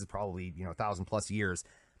some cases probably 1,000+ years,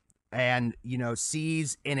 and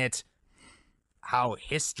sees in it how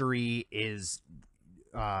history is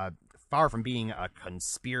far from being a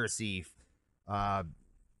conspiracy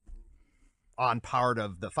on part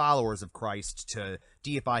of the followers of Christ to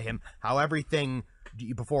deify him, how everything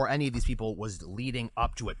before any of these people was leading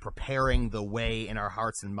up to it, preparing the way in our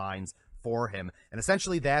hearts and minds for him. And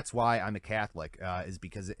essentially that's why I'm a Catholic, is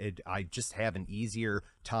because I just have an easier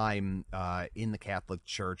time in the Catholic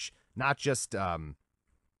Church, not just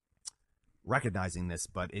recognizing this,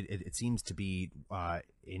 but it seems to be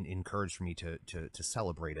encouraged for me to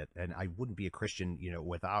celebrate it. And I wouldn't be a Christian,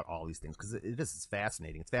 without all these things, because it's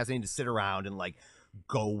fascinating. It's fascinating to sit around and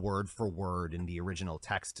go word for word in the original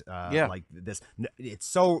text. Like this, it's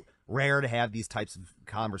so rare to have these types of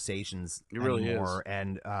conversations anymore. Really is.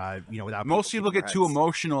 And without most people get too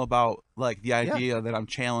emotional about the idea that I'm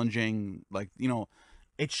challenging,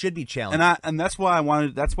 it should be challenging. And that's why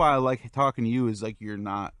I like talking to you, is you're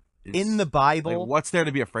not. In the Bible, what's there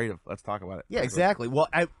to be afraid of? Let's talk about it. Yeah, exactly. Well,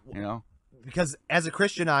 because as a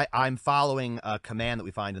Christian, I'm following a command that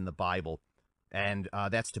we find in the Bible, and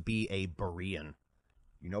that's to be a Berean.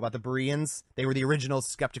 You know about the Bereans? They were the original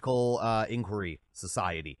skeptical inquiry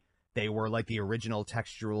society. They were like the original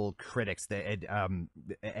textual critics.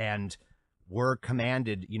 And were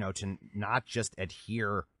commanded, to not just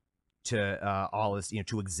adhere to all this,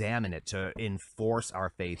 to examine it, to enforce our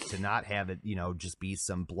faith, to not have it, just be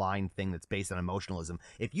some blind thing that's based on emotionalism.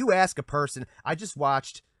 If you ask a person, I just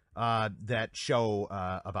watched that show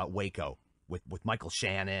about Waco with Michael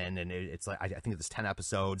Shannon, and it's I think it's 10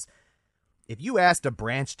 episodes. If you asked a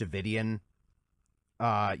Branch Davidian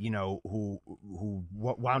who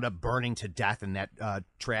wound up burning to death in that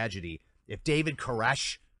tragedy, if David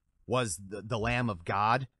Koresh was the Lamb of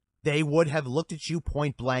God, they would have looked at you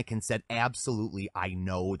point blank and said, absolutely, I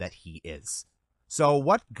know that he is. So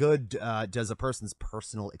what good does a person's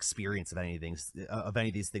personal experience of any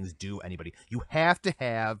of these things do anybody? You have to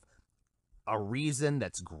have a reason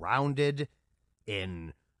that's grounded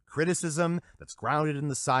in criticism, that's grounded in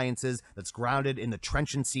the sciences, that's grounded in the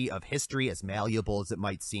trenchancy of history, as malleable as it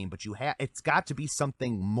might seem. But it's got to be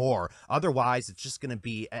something more. Otherwise, it's just going to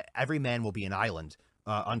be every man will be an island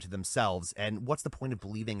unto themselves. And what's the point of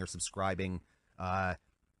believing or subscribing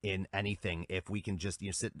in anything if we can just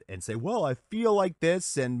sit and say, well, I feel like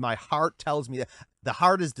this and my heart tells me that? The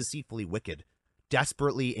heart is deceitfully wicked,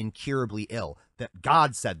 desperately, incurably ill. That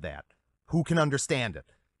God said that. Who can understand it?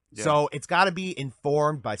 Yeah. So it's got to be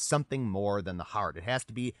informed by something more than the heart. It has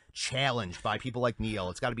to be challenged by people like Neil.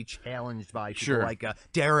 It's got to be challenged by people like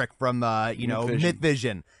Derek from Myth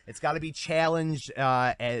Vision. It's got to be challenged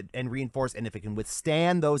and reinforced. And if it can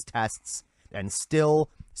withstand those tests and still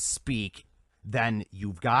speak, then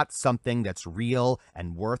you've got something that's real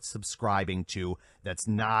and worth subscribing to, that's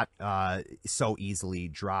not so easily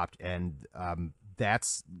dropped. And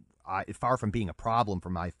that's far from being a problem for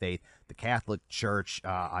my faith. The Catholic Church,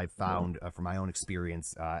 I've found from my own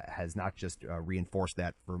experience, has not just reinforced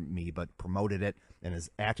that for me, but promoted it and is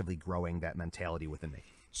actively growing that mentality within me.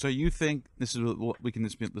 So you think this is this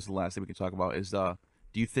is the last thing we can talk about is do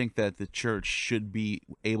you think that the church should be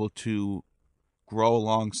able to grow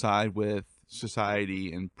alongside with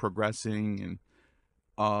society and progressing,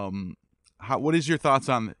 and what is your thoughts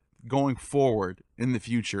on going forward in the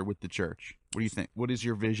future with the church? What do you think? What is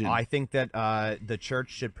your vision? I think that the church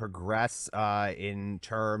should progress in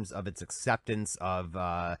terms of its acceptance of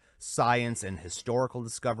science and historical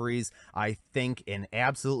discoveries. I think in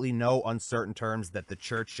absolutely no uncertain terms that the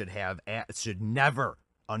church should never,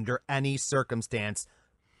 under any circumstance,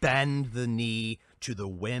 bend the knee to the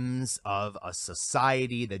whims of a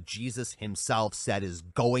society that Jesus himself said is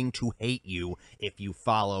going to hate you if you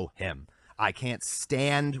follow him. I can't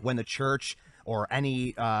stand when the church or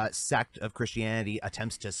any sect of Christianity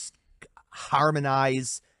attempts to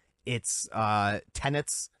harmonize its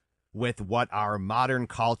tenets with what our modern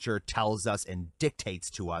culture tells us and dictates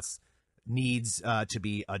to us needs to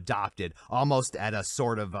be adopted, almost at a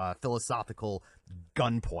sort of philosophical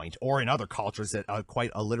gunpoint, or in other cultures at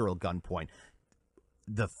quite a literal gunpoint.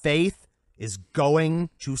 The faith is going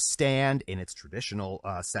to stand in its traditional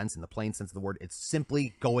sense, in the plain sense of the word. It's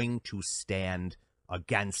simply going to stand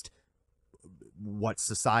against what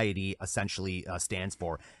society essentially stands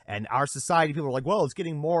for. And our society, people are like, well, it's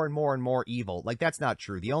getting more and more and more evil. Like, that's not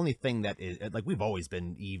true. The only thing that is, like, we've always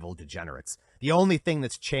been evil degenerates. The only thing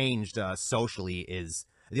that's changed socially is,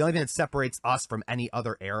 the only thing that separates us from any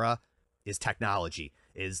other era is technology,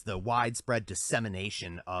 is the widespread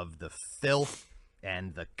dissemination of the filth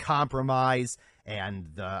and the compromise and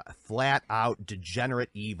the flat out degenerate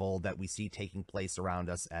evil that we see taking place around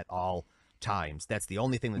us at all times. That's the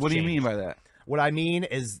only thing that's changed. What do you mean by that? What I mean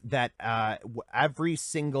is that every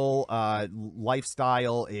single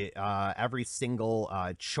lifestyle, every single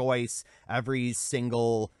choice, every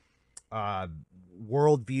single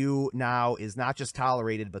worldview now is not just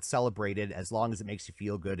tolerated but celebrated, as long as it makes you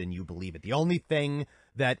feel good and you believe it. The only thing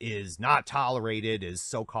that is not tolerated is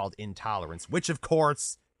so-called intolerance, which of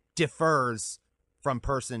course differs from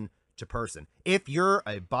person to person. If you're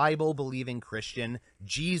a Bible-believing Christian,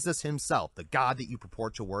 Jesus himself, the God that you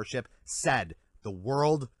purport to worship, said, the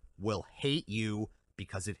world will hate you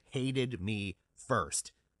because it hated me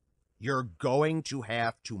first. You're going to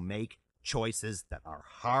have to make choices that are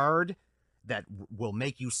hard, that will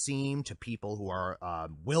make you seem to people who are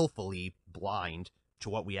willfully blind to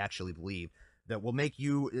what we actually believe, that will make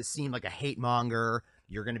you seem like a hate monger.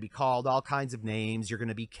 You're going to be called all kinds of names. You're going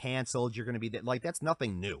to be canceled. You're going to be like, that's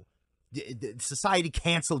nothing new. Society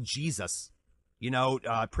canceled Jesus,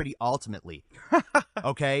 pretty ultimately.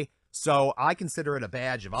 Okay. So I consider it a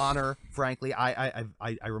badge of honor. Frankly, I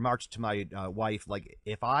remarked to my wife, like,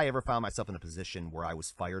 if I ever found myself in a position where I was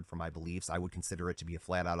fired for my beliefs, I would consider it to be a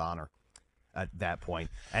flat out honor at that point.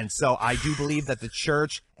 And so I do believe that the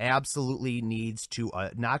church absolutely needs to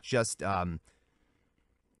not just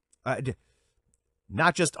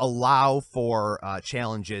allow for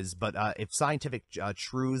challenges, but if scientific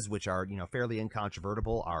truths, which are fairly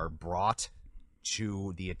incontrovertible, are brought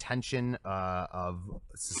to the attention of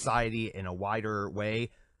society in a wider way,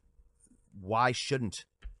 why shouldn't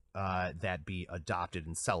that be adopted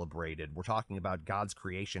and celebrated? We're talking about God's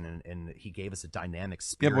creation, and he gave us a dynamic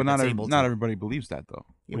spirit. Yeah, but not everybody believes that, though.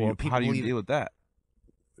 Yeah, well, how do you deal with that?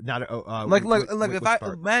 not like which if I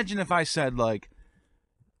part? imagine if I said like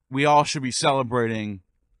we all should be celebrating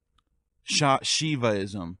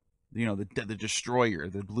Shivaism, the destroyer,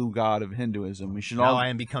 the blue god of Hinduism. We should Now all I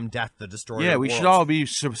am become death, the destroyer. yeah, of we should worlds. all be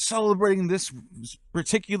celebrating this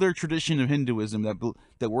particular tradition of Hinduism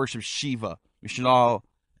that worships Shiva. We should all.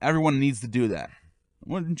 Everyone needs to do that.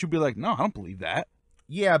 Wouldn't you be like, no, I don't believe that?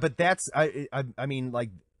 Yeah, but that's I mean, like,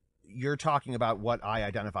 you're talking about what I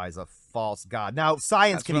identify as a false god. Now,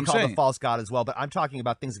 science That's can what be I'm called a saying. false god as well, but I'm talking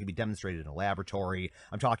about things that can be demonstrated in a laboratory.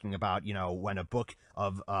 I'm talking about, when a book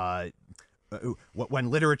of when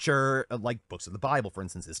literature, like books of the Bible, for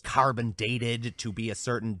instance, is carbon dated to be a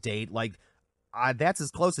certain date, like. That's as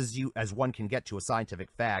close as one can get to a scientific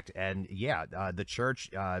fact, and yeah, the church.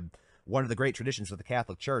 One of the great traditions of the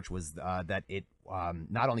Catholic Church was that it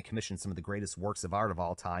not only commissioned some of the greatest works of art of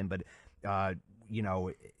all time, but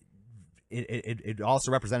it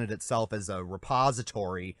also represented itself as a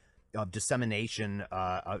repository of dissemination,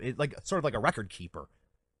 like sort of like a record keeper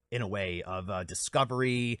in a way of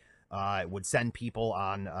discovery. It would send people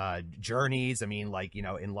on journeys. I mean, like,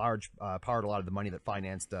 in large part, a lot of the money that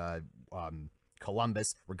financed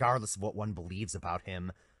Columbus, regardless of what one believes about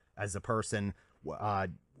him as a person,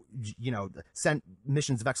 sent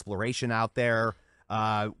missions of exploration out there.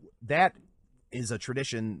 That is a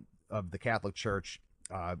tradition of the Catholic Church.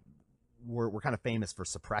 We're kind of famous for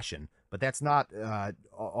suppression, but that's not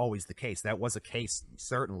always the case. That was a case,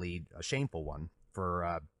 certainly a shameful one, for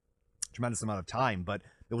a tremendous amount of time, but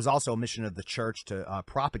it was also a mission of the church to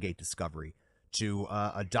propagate discovery, to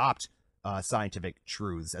adopt scientific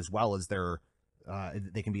truths as well as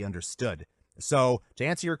they can be understood. So, to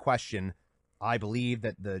answer your question, I believe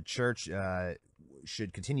that the church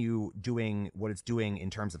should continue doing what it's doing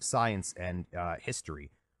in terms of science and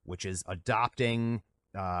history, which is adopting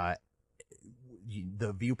the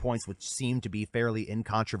viewpoints which seem to be fairly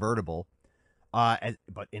incontrovertible.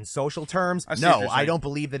 But in social terms, no, I don't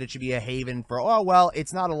believe that it should be a haven for, oh, well,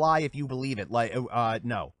 it's not a lie if you believe it. Like,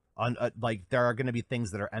 no. Like, there are going to be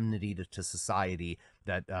things that are enmity to society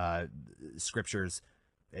that scriptures,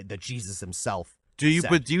 that Jesus himself said.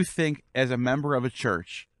 But do you think, as a member of a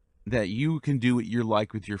church, that you can do what you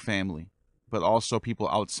like with your family, but also people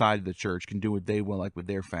outside the church can do what they will like with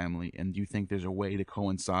their family? And do you think there's a way to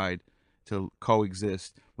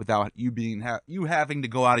coexist without you having to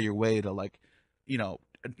go out of your way to, like,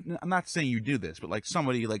 I'm not saying you do this, but like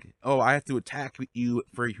somebody like, oh, I have to attack you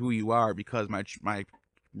for who you are because my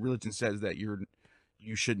religion says that you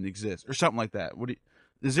shouldn't exist or something like that.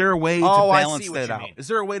 Is there a way to balance that out? Is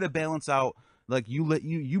there a way to balance out, like,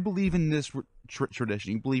 you believe in this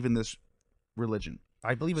tradition, you believe in this religion,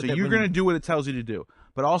 I believe it, so you're going to do what it tells you to do,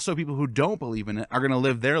 but also people who don't believe in it are going to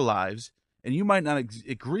live their lives, and you might not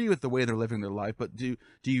agree with the way they're living their life, but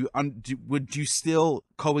would you still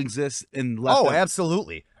coexist and let them?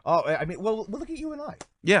 Absolutely. Oh, I mean, well, look at you and I.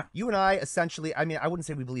 Yeah. You and I, essentially, I mean, I wouldn't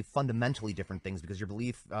say we believe fundamentally different things, because your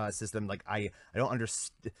belief system, like, I don't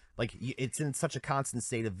understand, like, it's in such a constant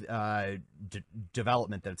state of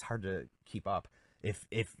development that it's hard to keep up.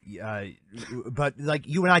 But, like,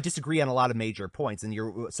 you and I disagree on a lot of major points, and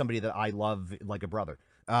you're somebody that I love like a brother.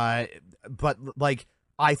 But, like,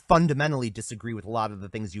 I fundamentally disagree with a lot of the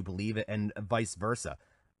things you believe, and vice versa.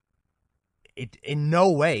 In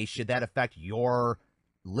no way should that affect your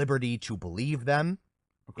liberty to believe them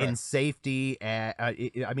in safety.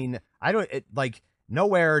 I mean, I don't like,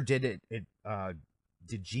 nowhere did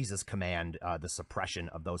did Jesus command the suppression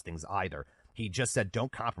of those things either. He just said,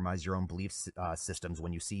 don't compromise your own belief systems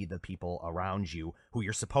when you see the people around you who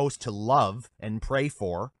you're supposed to love and pray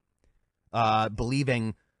for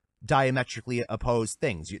believing diametrically opposed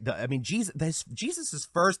things. I mean, Jesus's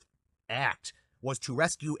first act was to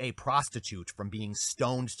rescue a prostitute from being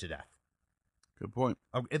stoned to death. Good point.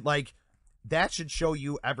 That should show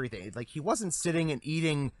you everything. Like, he wasn't sitting and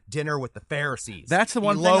eating dinner with the Pharisees. That's the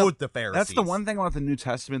one thing. He loathed the Pharisees. That's the one thing about the New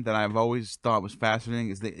Testament that I've always thought was fascinating,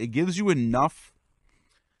 is that it gives you enough.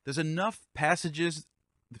 There's enough passages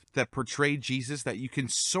that portray Jesus that you can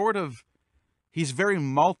sort of. He's very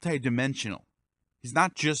multidimensional. He's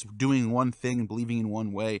not just doing one thing and believing in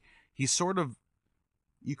one way. He's sort of.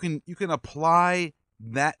 You can apply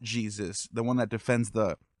that Jesus, the one that defends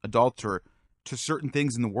the adulterer, to certain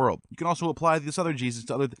things in the world. You can also apply this other Jesus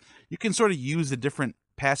to other. You can sort of use the different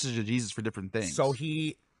passages of Jesus for different things. So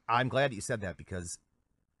I'm glad you said that, because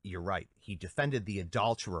you're right. He defended the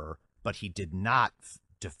adulterer, but he did not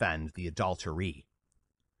defend the adultery.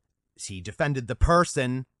 He defended the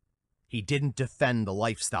person. He didn't defend the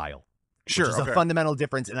lifestyle. Sure, which is a fundamental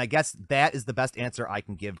difference. And I guess that is the best answer I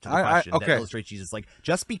can give to the question that illustrates Jesus. Like,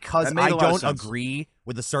 just because I don't agree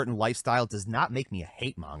with a certain lifestyle does not make me a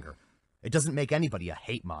hate monger. It doesn't make anybody a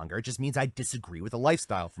hate monger. It just means I disagree with a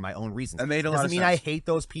lifestyle for my own reasons. It doesn't mean I hate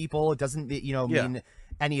those people. It doesn't, mean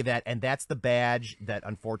any of that. And that's the badge that,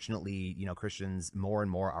 unfortunately, Christians more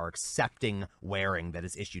and more are accepting wearing that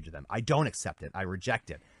is issued to them. I don't accept it. I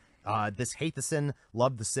reject it. This hate the sin,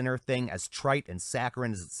 love the sinner thing, as trite and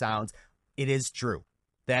saccharine as it sounds, it is true.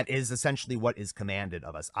 That is essentially what is commanded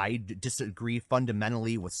of us. I disagree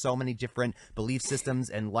fundamentally with so many different belief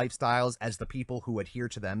systems and lifestyles as the people who adhere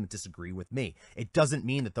to them disagree with me. It doesn't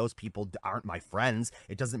mean that those people aren't my friends.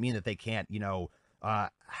 It doesn't mean that they can't,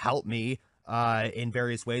 help me in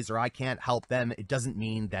various ways, or I can't help them. It doesn't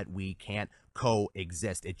mean that we can't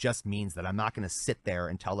coexist. It just means that I'm not going to sit there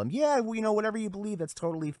and tell them, yeah, well, whatever you believe, that's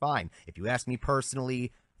totally fine. If you ask me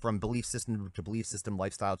personally, from belief system to belief system,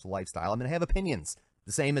 lifestyle to lifestyle, I'm going to have opinions.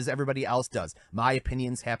 The same as everybody else does. My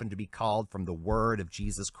opinions happen to be called from the word of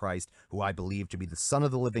Jesus Christ, who I believe to be the Son of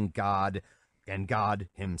the living God and God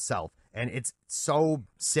himself. And it's so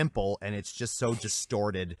simple, and it's just so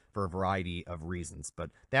distorted for a variety of reasons. But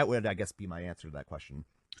that would, I guess, be my answer to that question.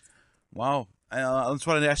 Wow. I just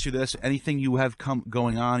wanted to ask you this. Anything you have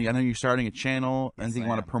going on? I know you're starting a channel. Yes, anything you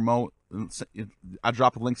want to promote? I'll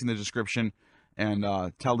drop the links in the description, and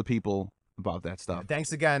tell the people about that stuff.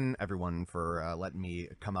 Thanks again, everyone, for letting me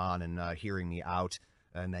come on and hearing me out.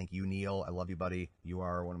 And thank you, Neil. I love you, buddy. You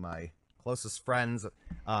are one of my closest friends.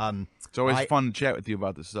 It's always fun to chat with you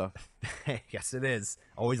about this stuff. Yes, it is.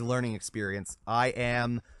 Always a learning experience. I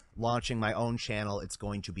am launching my own channel. It's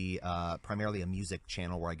going to be primarily a music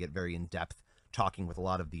channel where I get very in-depth, talking with a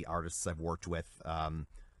lot of the artists I've worked with.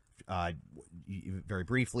 Very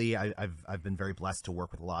briefly, I've been very blessed to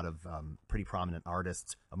work with a lot of pretty prominent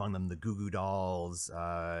artists, among them the Goo Goo Dolls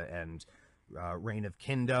and Reign of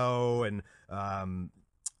Kindo and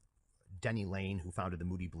Denny Lane, who founded the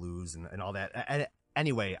Moody Blues and all that. And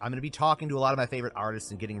anyway, I'm going to be talking to a lot of my favorite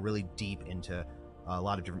artists and getting really deep into a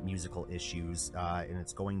lot of different musical issues, and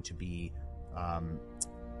it's going to be I'm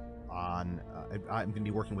going to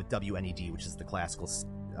be working with WNED, which is the classical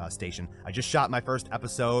station. I just shot my first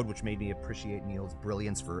episode, which made me appreciate Neil's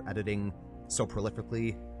brilliance for editing so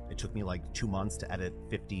prolifically. It took me like 2 months to edit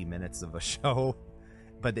 50 minutes of a show,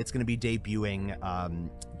 but it's going to be debuting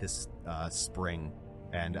this spring,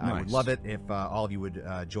 and nice. I would love it if all of you would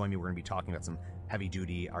join me. We're going to be talking about some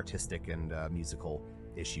heavy-duty artistic and musical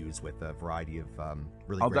issues with a variety of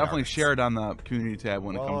really I'll great definitely artists. Share it on the community tab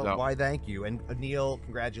when it comes out. Why, thank you. And Neil,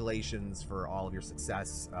 congratulations for all of your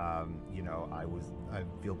success. I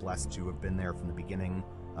feel blessed to have been there from the beginning,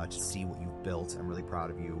 to see what you've built. I'm really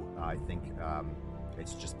proud of you. I think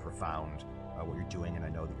it's just profound what you're doing, and I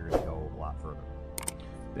know that you're going to go a lot further.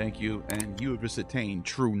 Thank you, and you have just attained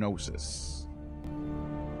true gnosis.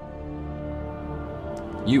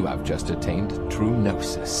 You have just attained true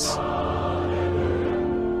gnosis.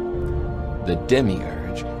 The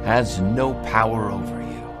demiurge has no power over